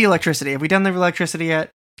the electricity. Have we done the electricity yet?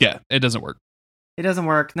 Yeah, it doesn't work. It doesn't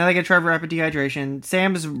work. Now they get Trevor rapid dehydration.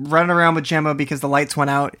 Sam's running around with Gemma because the lights went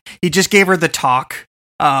out. He just gave her the talk.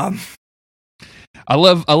 I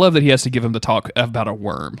love that he has to give him the talk about a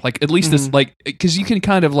worm. Like, at least this, like, because you can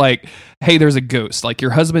kind of like, hey, there's a ghost. Like,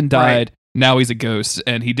 your husband died. Right. Now he's a ghost,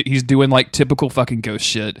 and he's doing like typical fucking ghost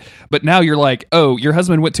shit. But now you're like, oh, your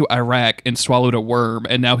husband went to Iraq and swallowed a worm,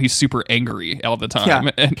 and now he's super angry all the time,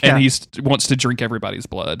 and he wants to drink everybody's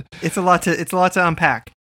blood. It's a lot to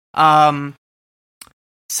unpack.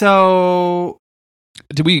 So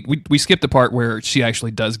do we skipped the part where she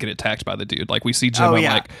actually does get attacked by the dude? Like, we see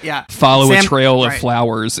Gemma follow Sam, a trail of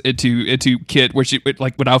flowers into Kit, where she,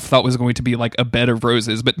 like, what I thought was going to be like a bed of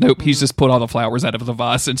roses, but nope, he's just pulled all the flowers out of the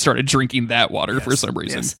vase and started drinking that water for some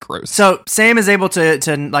reason. Yes. Gross. So Sam is able to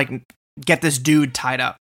like get this dude tied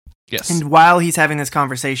up. Yes. And while he's having this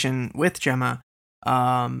conversation with Gemma,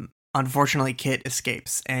 unfortunately Kit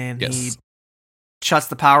escapes and he shuts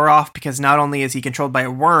the power off because not only is he controlled by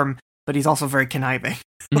a worm, but he's also very conniving.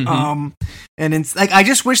 And it's like, I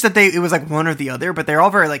just wish that it was like one or the other, but they're all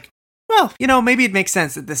very like, well, maybe it makes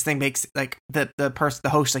sense that this thing makes like the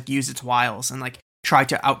host like use its wiles and like try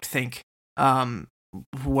to outthink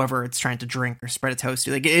whoever it's trying to drink or spread its host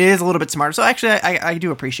to. Like, it is a little bit smarter. So actually I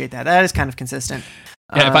do appreciate that. That is kind of consistent.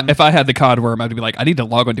 Yeah, if I had the cod worm, I'd be like, I need to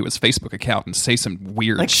log onto his Facebook account and say some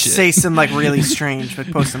weird shit. Say some like really strange,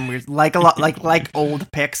 but post some weird, like a lot, like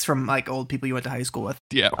old pics from like old people you went to high school with.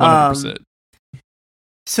 Yeah, 100%.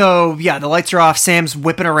 So yeah, the lights are off. Sam's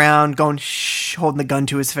whipping around, going holding the gun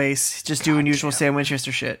to his face, just doing usual Sam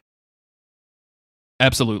Winchester shit.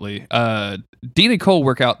 Absolutely. Dean and Cole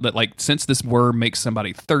work out that, like, since this worm makes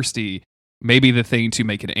somebody thirsty, maybe the thing to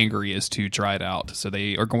make it angry is to dry it out. So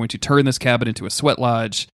they are going to turn this cabin into a sweat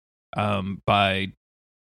lodge by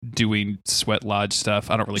doing sweat lodge stuff.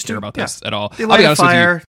 I don't really care about this at all. They light a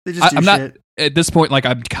fire. They just do I'm shit. not at this point. Like,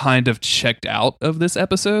 I'm kind of checked out of this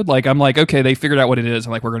episode. Like, I'm like, okay, they figured out what it is,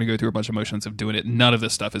 and like, we're going to go through a bunch of motions of doing it. None of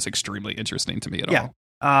this stuff is extremely interesting to me at all.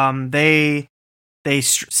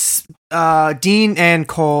 Dean and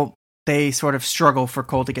Cole, they sort of struggle for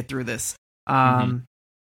Cole to get through this.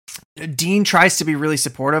 Dean tries to be really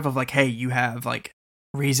supportive of like, hey, you have like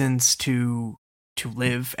reasons to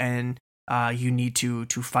live, and you need to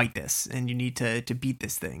fight this, and you need to beat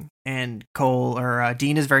this thing. And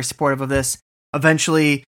Dean is very supportive of this.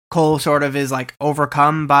 Eventually, Cole sort of is like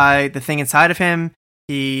overcome by the thing inside of him.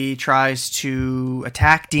 He tries to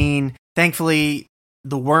attack Dean. Thankfully,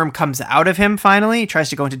 the worm comes out of him finally. He tries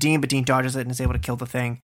to go into Dean, but Dean dodges it and is able to kill the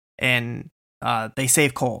thing. And they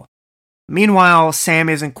save Cole. Meanwhile, Sam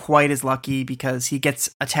isn't quite as lucky because he gets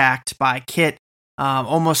attacked by Kit,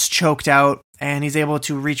 almost choked out, and he's able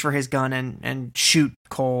to reach for his gun and shoot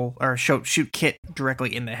Cole, or shoot Kit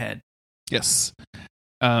directly in the head. Yes.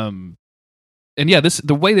 And yeah,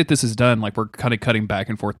 the way that this is done, like, we're kind of cutting back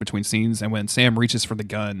and forth between scenes, and when Sam reaches for the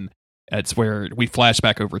gun, it's where we flash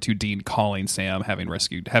back over to Dean calling Sam, having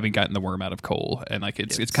gotten the worm out of Cole, and like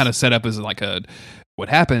it's kind of set up as like what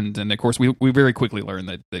happened, and of course we very quickly learn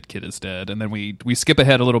that Kit is dead, and then we skip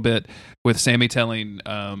ahead a little bit with Sammy telling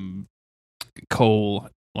Cole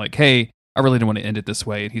like, hey, I really don't want to end it this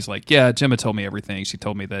way, and he's like, yeah, Gemma told me everything. She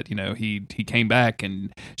told me that he came back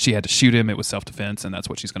and she had to shoot him. It was self-defense, and that's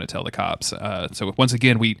what she's going to tell the cops. So once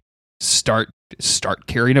again, we start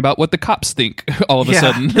caring about what the cops think all of a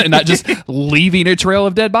sudden, and not just leaving a trail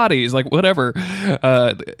of dead bodies, like whatever.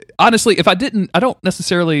 Honestly, I don't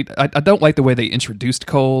like the way they introduced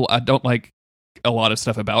Cole. I don't like a lot of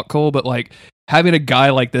stuff about Cole, but like having a guy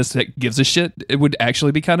like this that gives a shit, it would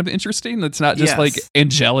actually be kind of interesting. That's not just like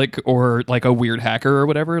angelic or like a weird hacker or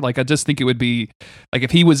whatever. Like, I just think it would be like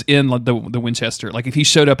if he was in like the Winchester, like if he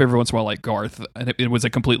showed up every once in a while like Garth, and it was a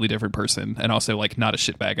completely different person, and also like not a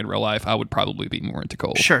shitbag in real life, I would probably be more into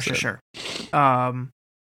Cole. Sure.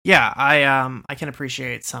 Yeah, I can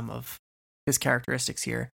appreciate some of his characteristics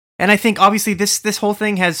here, and I think obviously this whole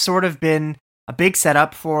thing has sort of been a big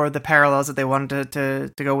setup for the parallels that they wanted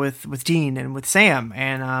to go with Dean and with Sam,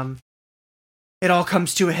 and it all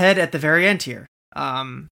comes to a head at the very end here.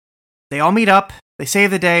 They all meet up, they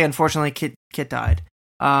save the day. Unfortunately, Kit died.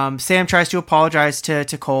 Sam tries to apologize to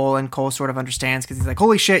Cole, and Cole sort of understands because he's like,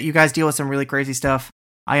 holy shit, you guys deal with some really crazy stuff.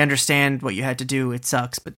 I understand what you had to do. It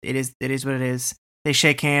sucks, but it is what it is. They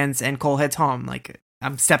shake hands, and Cole heads home. Like,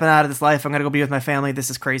 I'm stepping out of this life. I'm going to go be with my family.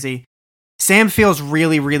 This is crazy. Sam feels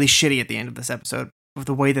really, really shitty at the end of this episode with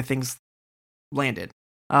the way that things landed.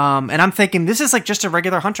 And I'm thinking this is like just a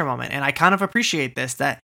regular Hunter moment. And I kind of appreciate this,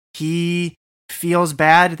 that he feels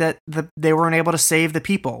bad that they weren't able to save the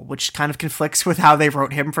people, which kind of conflicts with how they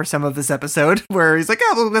wrote him for some of this episode, where he's like,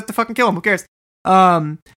 oh, we'll have to fucking kill him. Who cares?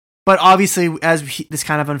 But obviously, as this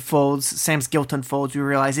kind of unfolds, Sam's guilt unfolds, we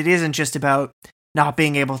realize it isn't just about not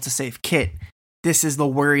being able to save Kit. This is the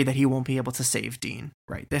worry that he won't be able to save Dean,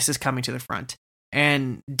 right? This is coming to the front.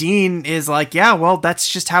 And Dean is like, yeah, well, that's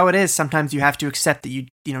just how it is. Sometimes you have to accept that you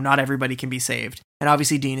know, not everybody can be saved. And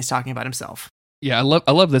obviously Dean is talking about himself. Yeah,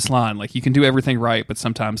 I love this line. Like, you can do everything right, but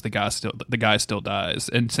sometimes the guy still dies.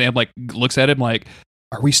 And Sam like looks at him like,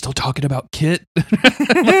 are we still talking about Kit?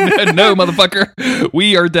 No, motherfucker.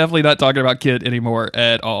 We are definitely not talking about Kit anymore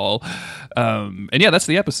at all. And yeah, that's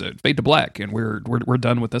the episode. Fade to black, and we're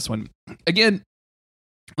done with this one. Again,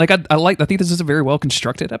 like I think this is a very well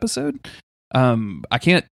constructed episode. I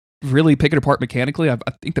can't really pick it apart mechanically. I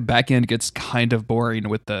think the back end gets kind of boring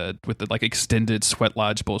with the like extended Sweat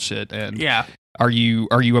Lodge bullshit. And yeah, are you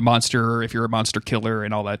a monster, or if you're a monster killer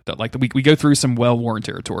and all that? Like we go through some well-worn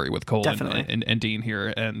territory with Cole and Dean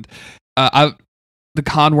here. And the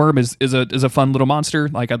con worm is a fun little monster.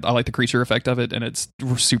 Like I like the creature effect of it, and it's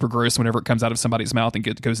super gross whenever it comes out of somebody's mouth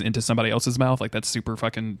and goes into somebody else's mouth. Like, that's super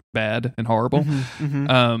fucking bad and horrible.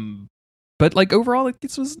 But like overall, like,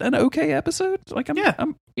 this was an okay episode. Like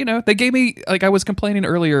I'm you know, they gave me, like, I was complaining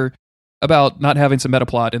earlier about not having some meta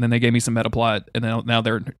plot, and then they gave me some meta plot, and then now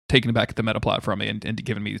they're taking back the meta plot from me and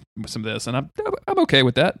giving me some of this, and I'm okay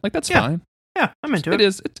with that. Like, that's fine. Yeah, I'm into it.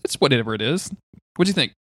 It's whatever it is. What do you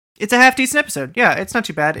think? It's a half decent episode. Yeah, it's not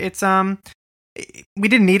too bad. It's we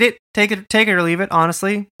didn't need it. Take it or leave it,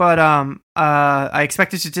 honestly. But I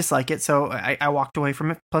expected to dislike it, so I walked away from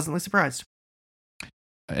it pleasantly surprised.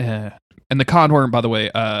 And the con worm, by the way,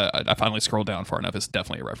 I finally scrolled down far enough. It's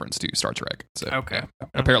definitely a reference to Star Trek. So okay.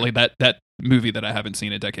 Apparently that movie that I haven't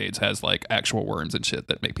seen in decades has like actual worms and shit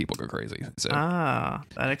that make people go crazy. So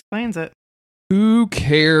that explains it. Who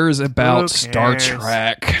cares about Star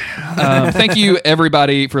Trek? Thank you,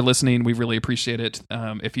 everybody, for listening. We really appreciate it.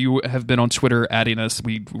 If you have been on Twitter adding us,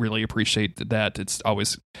 we really appreciate that. It's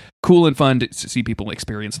always cool and fun to see people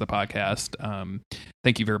experience the podcast.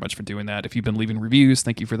 Thank you very much for doing that. If you've been leaving reviews,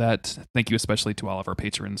 thank you for that. Thank you especially to all of our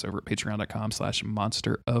patrons over at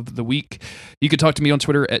patreon.com/monster of the week. You can talk to me on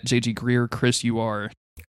Twitter at JG Greer. Chris, you are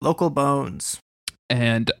Local Bones.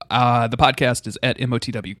 And the podcast is at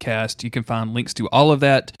MOTWcast. You can find links to all of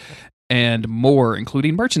that and more,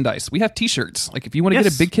 including merchandise. We have t-shirts. Like, if you want to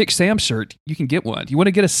get a Big Kick Sam shirt, you can get one. You want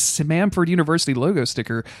to get a Samford University logo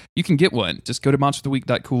sticker, you can get one. Just go to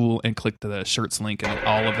monsteroftheweek.cool and click the shirts link, and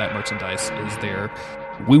all of that merchandise is there.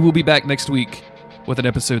 We will be back next week with an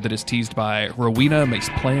episode that is teased by Rowena makes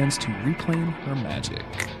plans to reclaim her magic.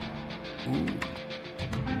 Ooh.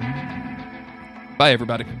 Bye,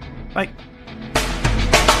 everybody. Bye.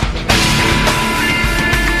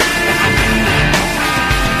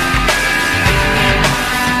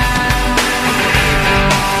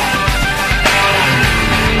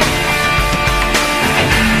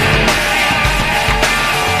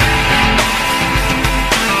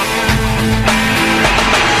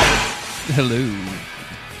 Hello.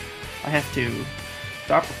 I have to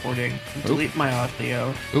stop recording and delete my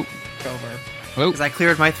audio. Over. Because I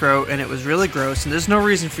cleared my throat and it was really gross, and there's no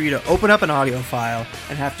reason for you to open up an audio file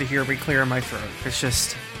and have to hear me clear my throat.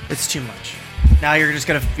 It's too much. Now you're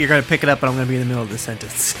gonna pick it up, and I'm gonna be in the middle of the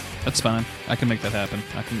sentence. That's fine. I can make that happen.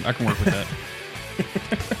 I can work with that.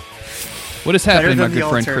 What is happening, my good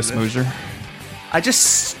friend Chris Mosier? I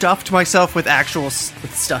just stuffed myself with actual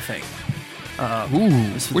with stuffing.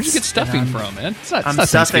 Where'd you get stuffing from, man? I'm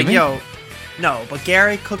stuffing, No, but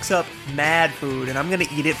Gary cooks up mad food, and I'm gonna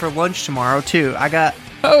eat it for lunch tomorrow too. I got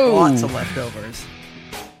lots of leftovers.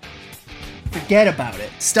 Forget about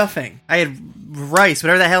it. Stuffing. I had rice,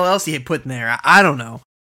 whatever the hell else he had put in there. I don't know.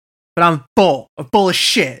 But I'm full. I'm full of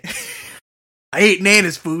shit. I ate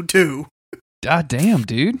Nana's food too. God damn,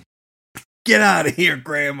 dude. Get out of here,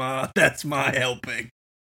 Grandma. That's my helping.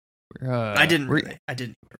 I didn't.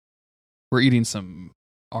 We're eating some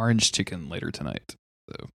orange chicken later tonight.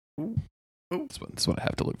 So that's what I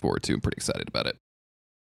have to look forward to. I'm pretty excited about it.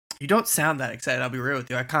 You don't sound that excited, I'll be real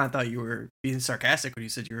with you. I kind of thought you were being sarcastic when you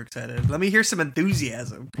said you were excited. Let me hear some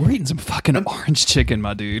enthusiasm. We're eating some fucking orange chicken,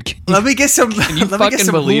 my dude. Let me get some you let me get fucking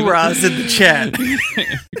some believe it? hoorahs in the chat.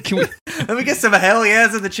 Can we, Let me get some hell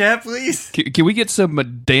yeahs in the chat, please. can we get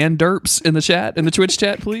some Dan Derps in the chat, in the Twitch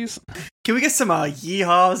chat, please? Can we get some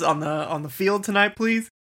yeehaws on the field tonight, please?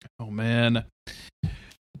 Oh man,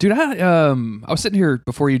 dude, I was sitting here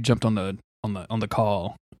before you jumped on the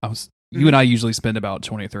call. You and I usually spend about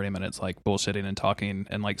 20 or 30 minutes like bullshitting and talking,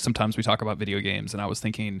 and like sometimes we talk about video games, and I was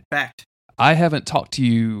thinking, Fact. I haven't talked to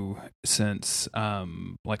you since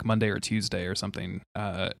like Monday or Tuesday or something,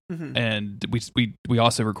 and we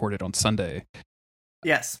also recorded on Sunday.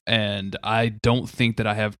 Yes. And I don't think that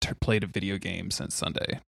I have played a video game since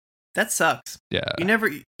Sunday. That sucks. Yeah.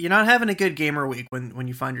 You're not having a good gamer week when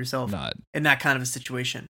you find yourself Not. in that kind of a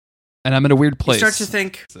situation. And I'm in a weird place. You start to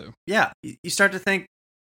think, you start to think,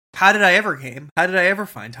 how did I ever game? How did I ever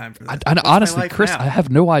find time for this? Honestly, Chris, I have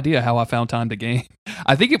no idea how I found time to game.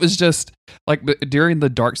 I think it was just like during the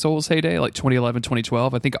Dark Souls heyday, like 2011,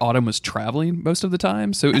 2012, I think Autumn was traveling most of the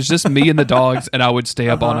time. So it was just me and the dogs, and I would stay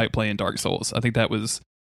up all night playing Dark Souls. I think that was...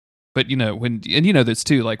 But you know, this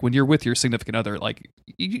too, like when you're with your significant other, like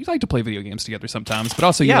you like to play video games together sometimes, but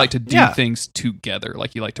also you like to do things together.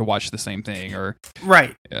 Like you like to watch the same thing or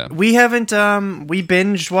right. Yeah. We haven't we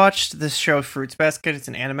binge watched this show Fruits Basket. It's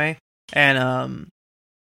an anime, and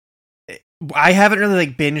I haven't really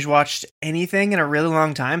like binge watched anything in a really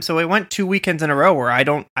long time. So it went 2 weekends in a row where I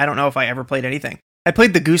don't know if I ever played anything. I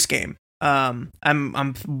played the Goose Game. I'm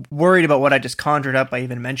worried about what I just conjured up by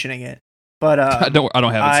even mentioning it. But I don't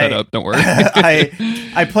have it set up. Don't worry.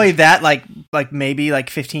 I played that like maybe like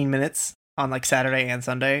 15 minutes on like Saturday and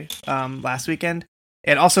Sunday last weekend.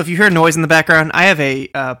 And also, if you hear noise in the background, I have a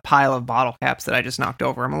pile of bottle caps that I just knocked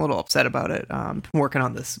over. I'm a little upset about it. Been working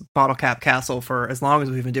on this bottle cap castle for as long as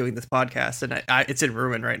we've been doing this podcast, and it's in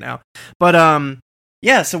ruin right now. But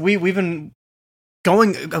yeah. So we've been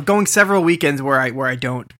going several weekends where I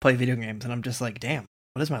don't play video games, and I'm just like, damn,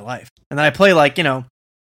 what is my life? And then I play like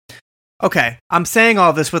Okay, I'm saying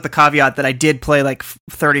all this with the caveat that I did play like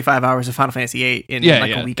 35 hours of Final Fantasy VIII in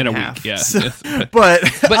a week and a half. Yeah. So, but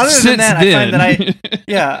other than that, I find that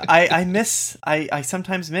I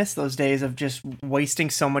sometimes miss those days of just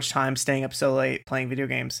wasting so much time staying up so late playing video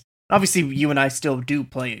games. Obviously, you and I still do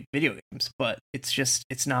play video games, but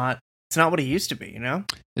it's not what it used to be.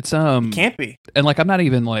 It's it can't be. And like I'm not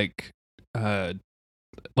even like I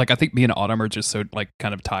think me and Autumn are just so like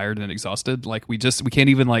kind of tired and exhausted. Like we can't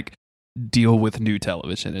even like deal with new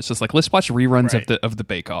television. It's just like let's watch reruns of the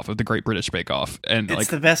Bake Off, of the Great British Bake Off, and it's like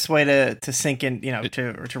the best way to sink in,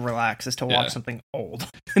 to relax is to watch something old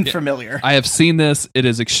and familiar. I have seen this. It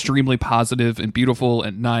is extremely positive and beautiful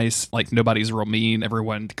and nice. Like nobody's real mean.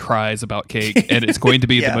 Everyone cries about cake, and it's going to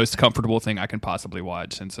be the most comfortable thing I can possibly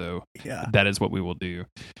watch. And so that is what we will do,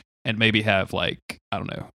 and maybe have like I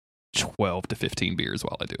don't know, 12 to 15 beers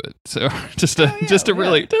while I do it. So just to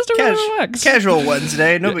really relax. Casual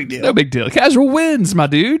Wednesday, no big deal. No big deal. Casual wins, my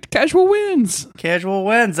dude. Casual wins. Casual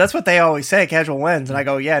wins. That's what they always say. Casual wins, and I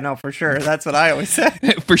go, yeah, no, for sure. That's what I always say.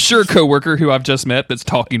 For sure, coworker who I've just met that's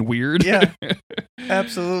talking weird. Yeah,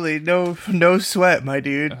 absolutely. No sweat, my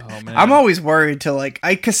dude. Oh, man. I'm always worried to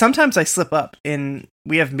because sometimes I slip up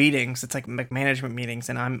we have meetings. It's like management meetings,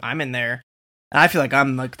 and I'm in there. And I feel like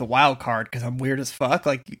I'm like the wild card because I'm weird as fuck.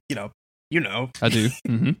 Like, I do.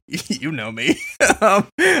 Mm-hmm. You know me.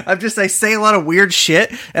 I say a lot of weird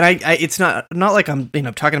shit, and I it's not like I'm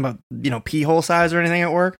talking about pee hole size or anything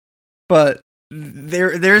at work, but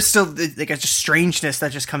there's still like a strangeness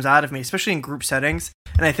that just comes out of me, especially in group settings.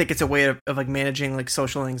 And I think it's a way of like managing like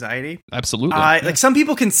social anxiety. Absolutely. Like some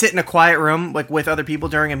people can sit in a quiet room like with other people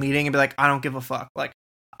during a meeting and be like, I don't give a fuck. Like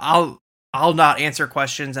I'll not answer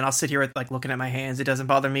questions, and I'll sit here like looking at my hands. It doesn't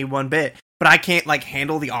bother me one bit, but I can't like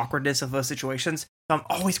handle the awkwardness of those situations. So I'm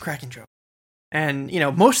always cracking jokes. And,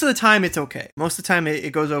 most of the time it's okay. Most of the time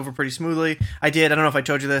it goes over pretty smoothly. I don't know if I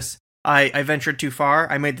told you this. I ventured too far.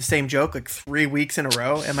 I made the same joke like 3 weeks in a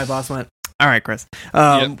row, and my boss went, all right, Chris,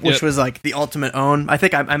 which was like the ultimate own. I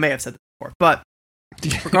think I may have said this before, but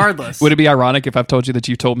regardless. Would it be ironic if I've told you that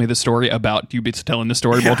you told me the story about you telling the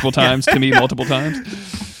story multiple times to me multiple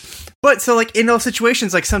times? But so like in those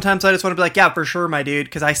situations, like sometimes I just want to be like, yeah, for sure, my dude,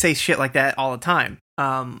 because I say shit like that all the time.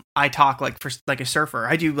 I talk like a surfer.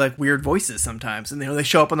 I do like weird voices sometimes, and they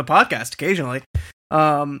show up on the podcast occasionally.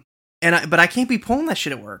 But I can't be pulling that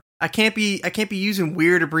shit at work. I can't be using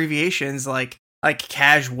weird abbreviations like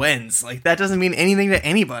cash wins. Like that doesn't mean anything to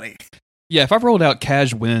anybody. Yeah, if I rolled out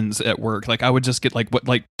cash wins at work, like I would just get like, what,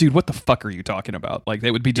 like, dude, what the fuck are you talking about? Like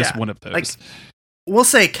that would be just one of those. we'll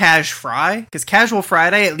say cash fry, because Casual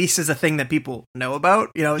Friday at least is a thing that people know about.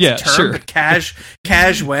 You know, it's Yeah, a term. sure. But cash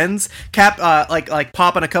wins. Like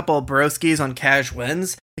popping a couple of broskies on cash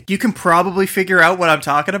wins. Like, you can probably figure out what I'm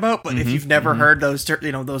talking about, but if you've never heard those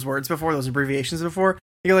those words before, those abbreviations before,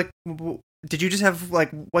 you're like, did you just have, like,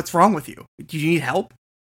 what's wrong with you? Do you need help?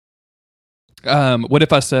 What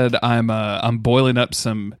if I said I'm boiling up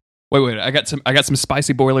some? Wait, I got some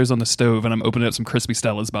spicy boilers on the stove, and I'm opening up some crispy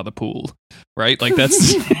Stellas by the pool, right? Like,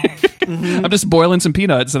 that's I'm just boiling some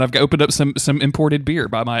peanuts, and I've opened up some imported beer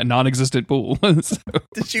by my non-existent pool. So,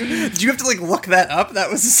 Did you have to, like, look that up? That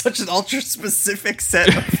was such an ultra specific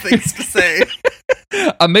set of things to say.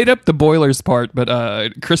 I made up the boilers part, but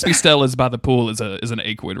crispy Stellas by the pool is an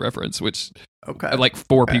Aquid reference, which like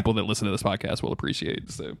 4 people that listen to this podcast will appreciate.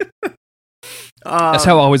 So. That's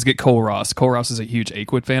how I always get Cole Ross. Cole Ross is a huge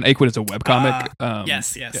Aquid fan. Aquid is a webcomic.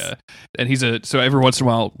 Yes. Yeah. And he's so every once in a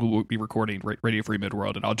while we'll be recording Radio Free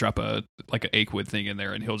Midworld, and I'll drop an Aquid thing in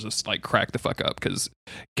there, and he'll just, like, crack the fuck up because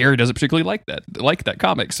Gary doesn't particularly like that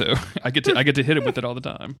comic, so I get to hit him with it all the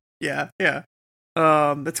time. Yeah.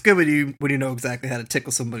 That's good when you know exactly how to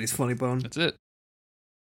tickle somebody's funny bone. That's it.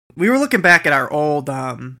 We were looking back at our old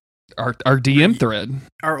Our DM thread.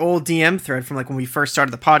 Our old DM thread from, like, when we first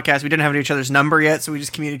started the podcast. We didn't have each other's number yet, so we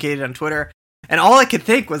just communicated on Twitter. And all I could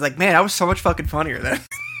think was, like, man, I was so much fucking funnier then.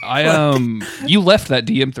 You left that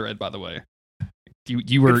DM thread, by the way.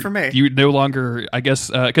 You were Good for me. You no longer, I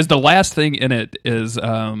guess, because the last thing in it is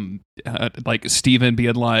like Steven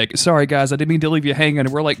being like, "Sorry guys, I didn't mean to leave you hanging," and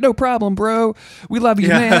we're like, "No problem, bro. We love you,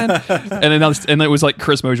 man." and it was like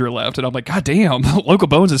Chris Mosier left, and I'm like, "God damn, Local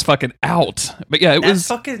Bones is fucking out." But yeah, it That's was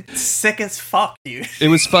fucking sick as fuck, dude. It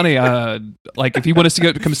was funny. Like, if you want us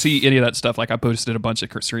to come see any of that stuff, like, I posted a bunch of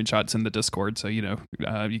screenshots in the Discord, so you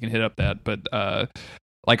can hit up that. But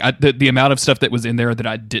like, the amount of stuff that was in there that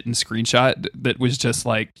I didn't screenshot, that was just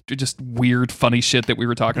weird, funny shit that we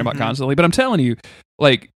were talking about constantly. But I'm telling you,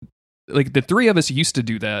 like the 3 of us used to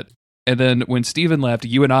do that. And then when Steven left,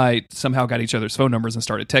 you and I somehow got each other's phone numbers and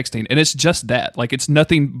started texting. And it's just that. Like, it's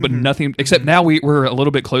nothing but nothing, except now we're a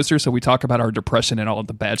little bit closer, so we talk about our depression and all of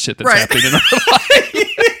the bad shit that's happening in our life.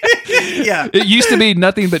 Yeah. It used to be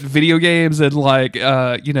nothing but video games and, like,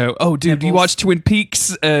 oh, dude, do you watch Twin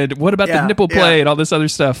Peaks? And what about the nipple play and all this other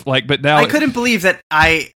stuff? Like, but now I couldn't believe that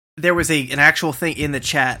there was an actual thing in the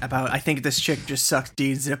chat about, I think this chick just sucked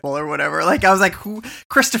Dean's nipple or whatever. Like, I was like, who,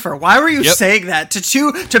 Christopher, why were you saying that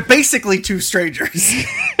to basically 2 strangers?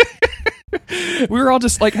 We were all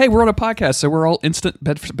just like, hey, we're on a podcast, so we're all instant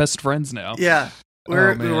best friends now. Yeah. We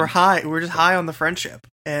were high. We were just high on the friendship,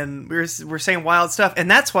 and we're saying wild stuff.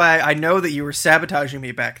 And that's why I know that you were sabotaging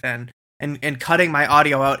me back then and cutting my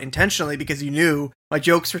audio out intentionally, because you knew my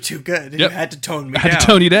jokes were too good and you had to tone me down. I had to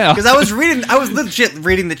tone you down. Because I was legit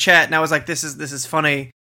reading the chat, and I was like, this is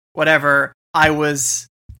funny, whatever. I was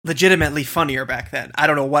legitimately funnier back then. I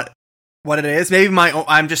don't know what it is. Maybe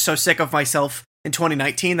I'm just so sick of myself in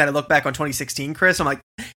 2019 that I look back on 2016 Chris. I'm like,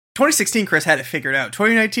 2016 Chris had it figured out.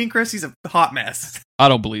 2019 Chris, he's a hot mess. I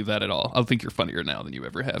don't believe that at all. I think you're funnier now than you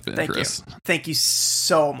ever have been, Chris. Thank you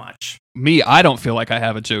so much. Me, I don't feel like I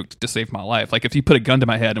have a joke to save my life. Like, if you put a gun to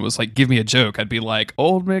my head and was like, give me a joke, I'd be like,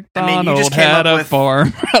 Old MacDonald had a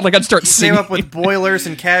farm. Like, I'd start singing. Came up with boilers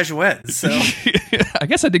and cash wins. So I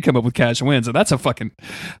guess I did come up with cash wins, and that's a fucking,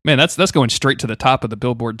 man, that's going straight to the top of the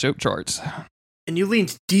Billboard joke charts. And you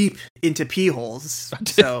leaned deep into pee holes.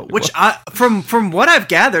 So, which from what I've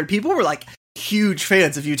gathered, people were like huge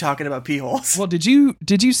fans of you talking about pee holes. Well, did you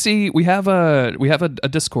see, we have a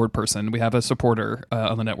Discord person, we have a supporter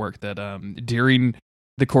on the network that during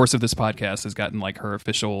the course of this podcast has gotten, like, her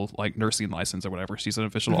official, like, nursing license or whatever. She's an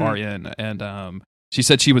official RN, and she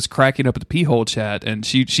said she was cracking up at the pee hole chat, and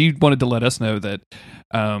she wanted to let us know that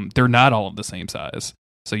they're not all of the same size.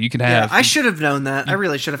 So you can have. Yeah, I should have known that. I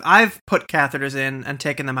really should have. I've put catheters in and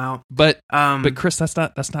taken them out. But Chris, that's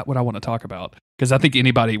not what I want to talk about, because I think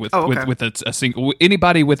anybody with a single,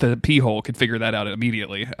 anybody with a pee hole could figure that out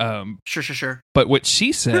immediately. Sure. But what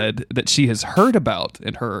she said that she has heard about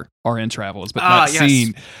in her RN travels, but not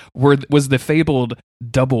seen, was the fabled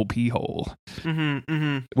double pee hole,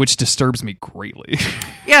 which disturbs me greatly.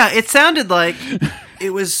 Yeah, it sounded like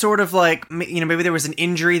it was sort of like, maybe there was an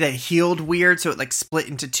injury that healed weird, so it, like, split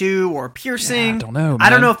into 2, or piercing. Yeah, I don't know, man. I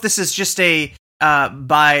don't know if this is just a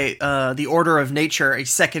by the order of nature, a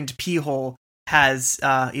second pee hole has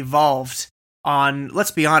evolved on,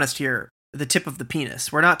 let's be honest here, the tip of the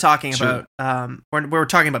penis. We're not talking about we're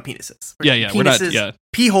talking about penises. Penises, we're not. Yeah,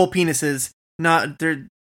 pee hole penises. Not there.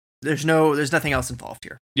 There's nothing else involved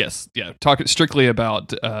here. Yes, yeah. Talking strictly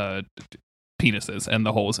about penises and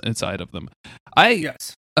the holes inside of them. I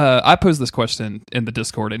I posed this question in the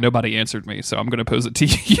Discord and nobody answered me, so I'm going to pose it to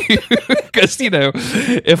you because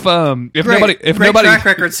if nobody track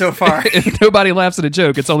record so far. if nobody laughs at a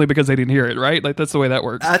joke, it's only because they didn't hear it, right? Like that's the way that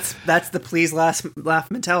works. That's the please laugh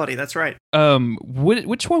mentality. That's right.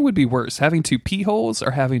 Which one would be worse, having two pee holes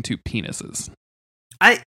or having two penises?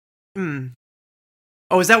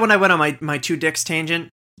 Oh, is that when I went on my two dicks tangent?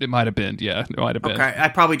 It might have been, yeah. It might have been. Okay, I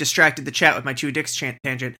probably distracted the chat with my two dicks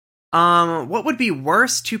tangent. What would be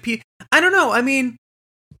worse? I don't know. I mean,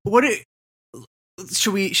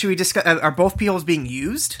 should we discuss? Are both pee holes being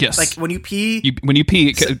used? Yes. Like when you pee,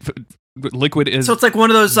 liquid is. So it's like one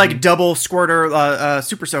of those like double squirter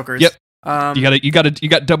super soakers. Yep. You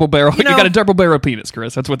got double barrel. You got a double barrel penis,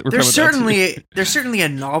 Chris. That's what we're there's certainly a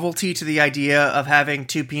novelty to the idea of having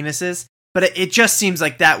two penises, but it just seems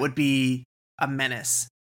like that would be a menace,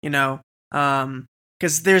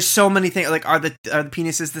 because there's so many things. Like, are the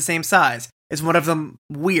penises the same size? Is one of them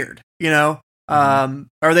weird? Are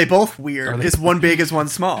they both weird? Is one big, is one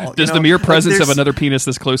small? Does the mere presence of another penis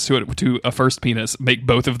this close to a first penis make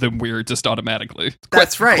both of them weird just automatically?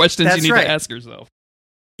 That's right. Questions you need to ask yourself.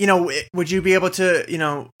 Would you be able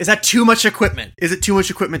to, is that too much equipment? Is it too much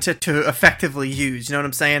equipment to effectively use? You know what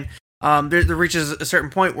I'm saying? There reaches a certain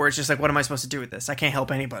point where it's just like, what am I supposed to do with this? I can't help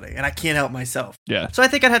anybody, and I can't help myself. Yeah. So I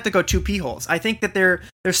think I'd have to go two pee holes. I think that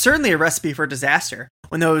there's certainly a recipe for disaster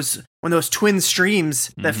when those twin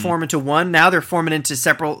streams that form into one, now they're forming into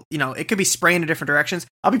several. It could be spraying in different directions.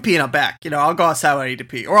 I'll be peeing out back. I'll go outside when I need to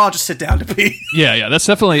pee, or I'll just sit down to pee. Yeah. That's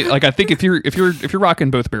definitely like, I think if you're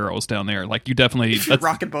rocking both barrels down there, like you definitely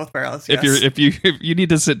rocking both barrels. Yes. If you need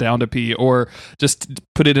to sit down to pee, or just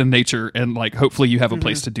put it in nature, and like hopefully you have a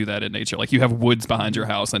place to do that in nature. Like you have woods behind your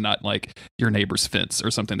house and not like your neighbor's fence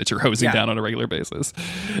or something that you're hosing down on a regular basis.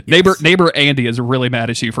 Yes. Neighbor Andy is really mad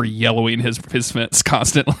at you for yellowing his fence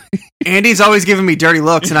constantly. Andy's always giving me dirty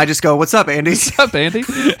looks, and I just go, "What's up, Andy? What's up, Andy?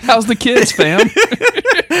 How's the kids, fam?"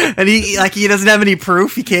 And he doesn't have any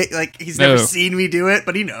proof. He can't, he's never seen me do it,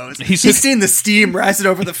 but he knows. He's seen the steam rising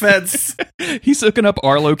over the fence. He's hooking up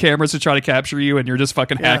Arlo cameras to try to capture you, and you're just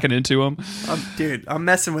fucking hacking into him. Dude, I'm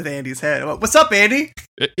messing with Andy's head. What's up, Andy?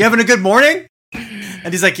 You having a good morning?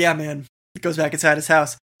 And he's like, "Yeah, man." He goes back inside his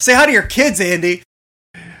house. "Say hi to your kids, Andy."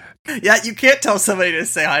 Yeah, you can't tell somebody to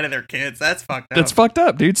say hi to their kids. That's fucked up. That's fucked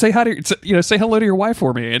up, dude. Say hi to say hello to your wife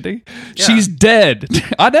for me, Andy. Yeah. She's dead.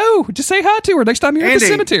 I know. Just say hi to her next time you're at the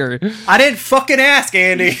cemetery. I didn't fucking ask,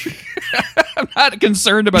 Andy. I'm not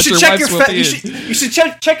concerned about your wife's well-being. You should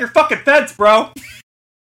check your fucking fence, bro.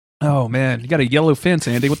 Oh man, you got a yellow fence,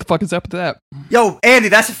 Andy. What the fuck is up with that? Yo, Andy,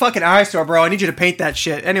 that's a fucking eyesore, bro. I need you to paint that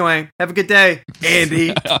shit. Anyway, have a good day,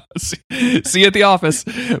 Andy. See you at the office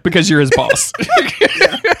because you're his boss.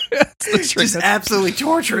 Just absolutely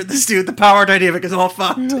torturing this dude. The power dynamic is all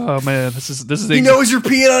fucked. Oh man, this is. He knows you're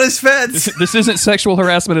peeing on his fence. This isn't sexual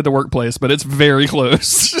harassment at the workplace, but it's very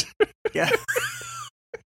close. Yeah.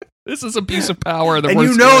 This is abuse of power. And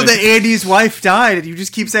you know that Andy's wife died, and you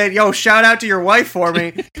just keep saying, "Yo, shout out to your wife for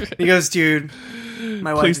me." He goes, "Dude,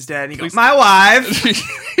 my wife is dead." And he goes, "My wife."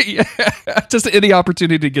 Yeah, just any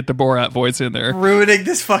opportunity to get the Borat voice in there, ruining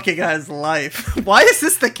this fucking guy's life. Why is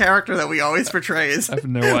this the character that we always portray? I have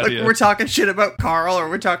no idea. We're talking shit about Carl, or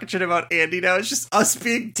we're talking shit about Andy now. It's just us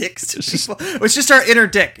being dicks to people. It's just our inner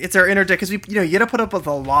dick. It's our inner dick because you gotta put up with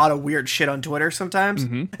a lot of weird shit on Twitter sometimes,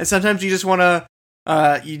 and sometimes you just want to.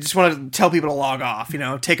 Tell people to log off,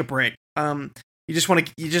 take a break. You just want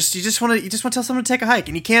to tell someone to take a hike,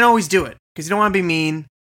 and you can't always do it because you don't want to be mean.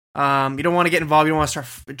 You don't want to get involved. You don't want to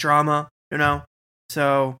start drama,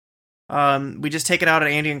 So, we just take it out at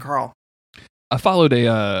Andy and Carl. I followed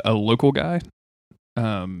a local guy,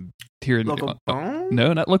 here in Local Bones?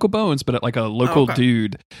 No, not Local Bones, but like a local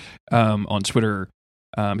dude, on Twitter.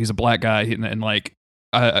 He's a black guy, and like.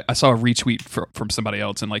 I saw a retweet from somebody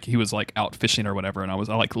else, and like he was like out fishing or whatever, and I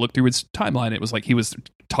looked through his timeline. It was like he was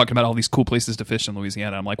talking about all these cool places to fish in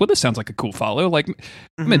Louisiana. I'm like, well, this sounds like a cool follow. Like,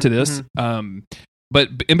 I'm into this. But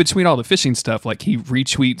in between all the fishing stuff, like he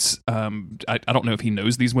retweets, I don't know if he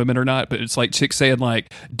knows these women or not, but it's like chicks saying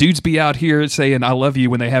like, dudes be out here saying I love you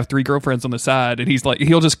when they have 3 girlfriends on the side, and he's like,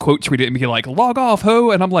 he'll just quote tweet it and be like, log off,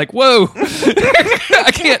 ho, and I'm like, whoa,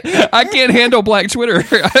 I can't handle Black Twitter.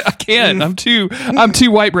 I can't. I'm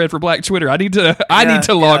too white bread for Black Twitter. I need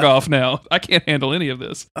to log off now. I can't handle any of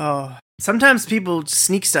this. Oh, sometimes people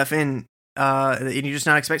sneak stuff in. And you just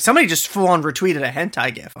not expect somebody just full on retweeted a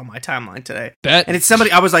hentai gif on my timeline today, and it's somebody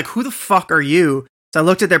I was like, who the fuck are you? So I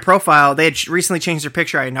looked at their profile. They had recently changed their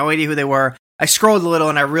picture. I had no idea who they were. I scrolled a little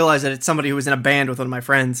and I realized that it's somebody who was in a band with one of my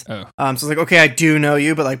friends. Oh. So I was like, okay, I do know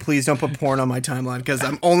you, but like, please don't put porn on my timeline because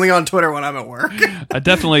I'm only on Twitter when I'm at work. I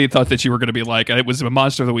definitely thought that you were going to be like, it was a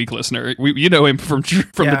Monster of the Week listener. You know him from the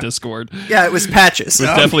Yeah. Discord. Yeah, it was Patches. It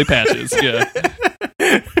was definitely Patches. Yeah.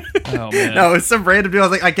 Oh man. No, it's some random dude. I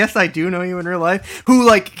was like, I guess I do know you in real life. Who,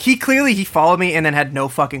 like, he followed me and then had no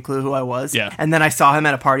fucking clue who I was. Yeah. And then I saw him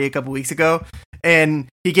at a party a couple weeks ago, and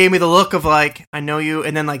he gave me the look of like, I know you.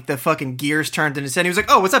 And then like the fucking gears turned in his head. He was like,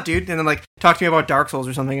 oh, what's up, dude? And then like talked to me about Dark Souls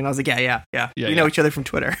or something. And I was like, yeah. We know each other from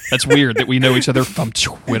Twitter. That's weird that we know each other from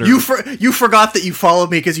Twitter. You forgot that you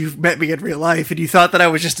followed me because you've met me in real life, and you thought that I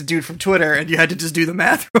was just a dude from Twitter, and you had to just do the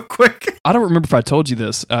math real quick. I don't remember if I told you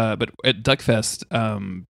this, but at Duckfest,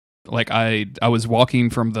 like I was walking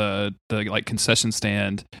from the like concession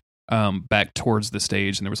stand back towards the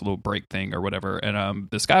stage, and there was a little break thing or whatever, and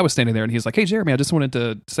this guy was standing there, and he's like, "Hey Jeremy, I just wanted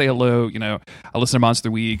to say hello. You know, I listen to Monster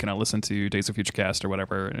of the Week, and I listen to Days of Future Cast or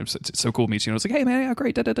whatever, and it's so cool to meet you." And I was like, "Hey man, yeah,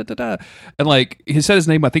 great, da da da da da," and like he said his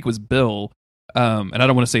name, I think was Bill. And I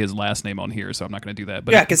don't want to say his last name on here, so I'm not going to do that.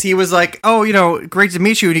 But yeah, because he was like, "Oh, you know, great to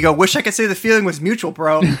meet you," and you go, "Wish I could say the feeling was mutual,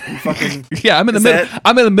 bro." And fucking yeah, I'm in the Is middle. that-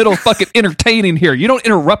 I'm in the middle of fucking entertaining here. You don't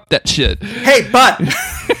interrupt that shit. Hey, bud.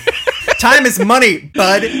 Time is money,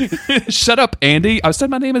 bud. Shut up, Andy. I said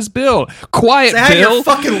my name is Bill. Quiet, Say hi to Bill. your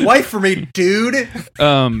fucking wife for me, dude.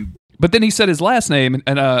 But then he said his last name,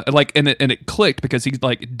 and it clicked because he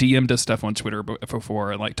like DM'd us stuff on Twitter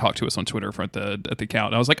before and like talked to us on Twitter at the account.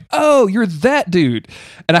 And I was like, "Oh, you're that dude."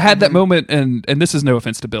 And I had that moment, and this is no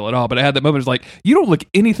offense to Bill at all, but I had that moment of like, "You don't look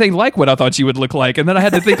anything like what I thought you would look like." And then I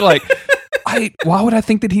had to think like, why would I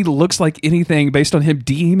think that he looks like anything based on him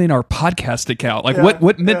DMing our podcast account? Like,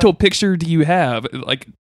 what mental picture do you have? Like,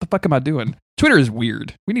 the fuck am I doing? Twitter is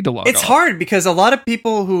weird. We need to log It's off. hard because a lot of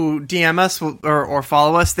people who DM us or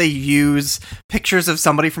follow us, they use pictures of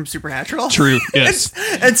somebody from Supernatural. True. Yes.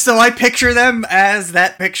 and so I picture them as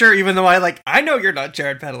that picture, even though I know you're not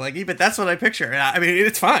Jared Padalecki, but that's what I picture. And I mean,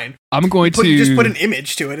 it's fine. I'm going to You just put an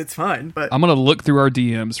image to it. It's fine. But I'm going to look through our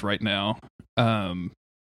DMs right now.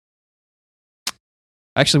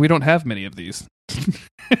 Actually, we don't have many of these.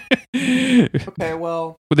 okay,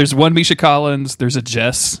 well, There's one Misha Collins. There's a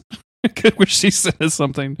Jess, where she says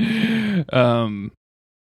something. Yeah,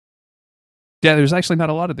 there's actually not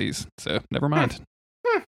a lot of these, so never mind.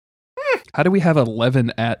 How do we have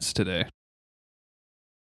 11 ats today?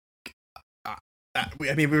 I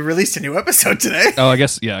mean, we released a new episode today. Oh, I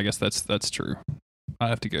guess that's true. I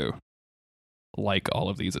have to go like all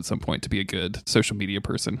of these at some point to be a good social media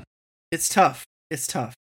person. It's tough. It's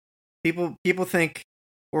tough. People think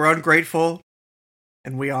we're ungrateful,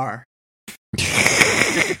 and we are.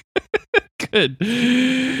 Good.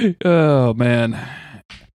 Oh man.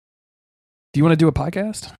 Do you want to do a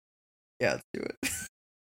podcast? Yeah, let's do it.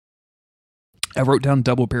 I wrote down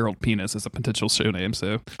Double Barreled Penis as a potential show name,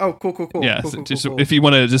 so Oh, cool. yeah. Cool, So cool, just cool. if you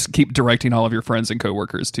want to just keep directing all of your friends and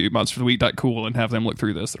coworkers to monstertheweek.cool and have them look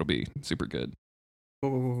through this, it'll be super good.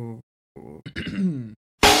 Cool.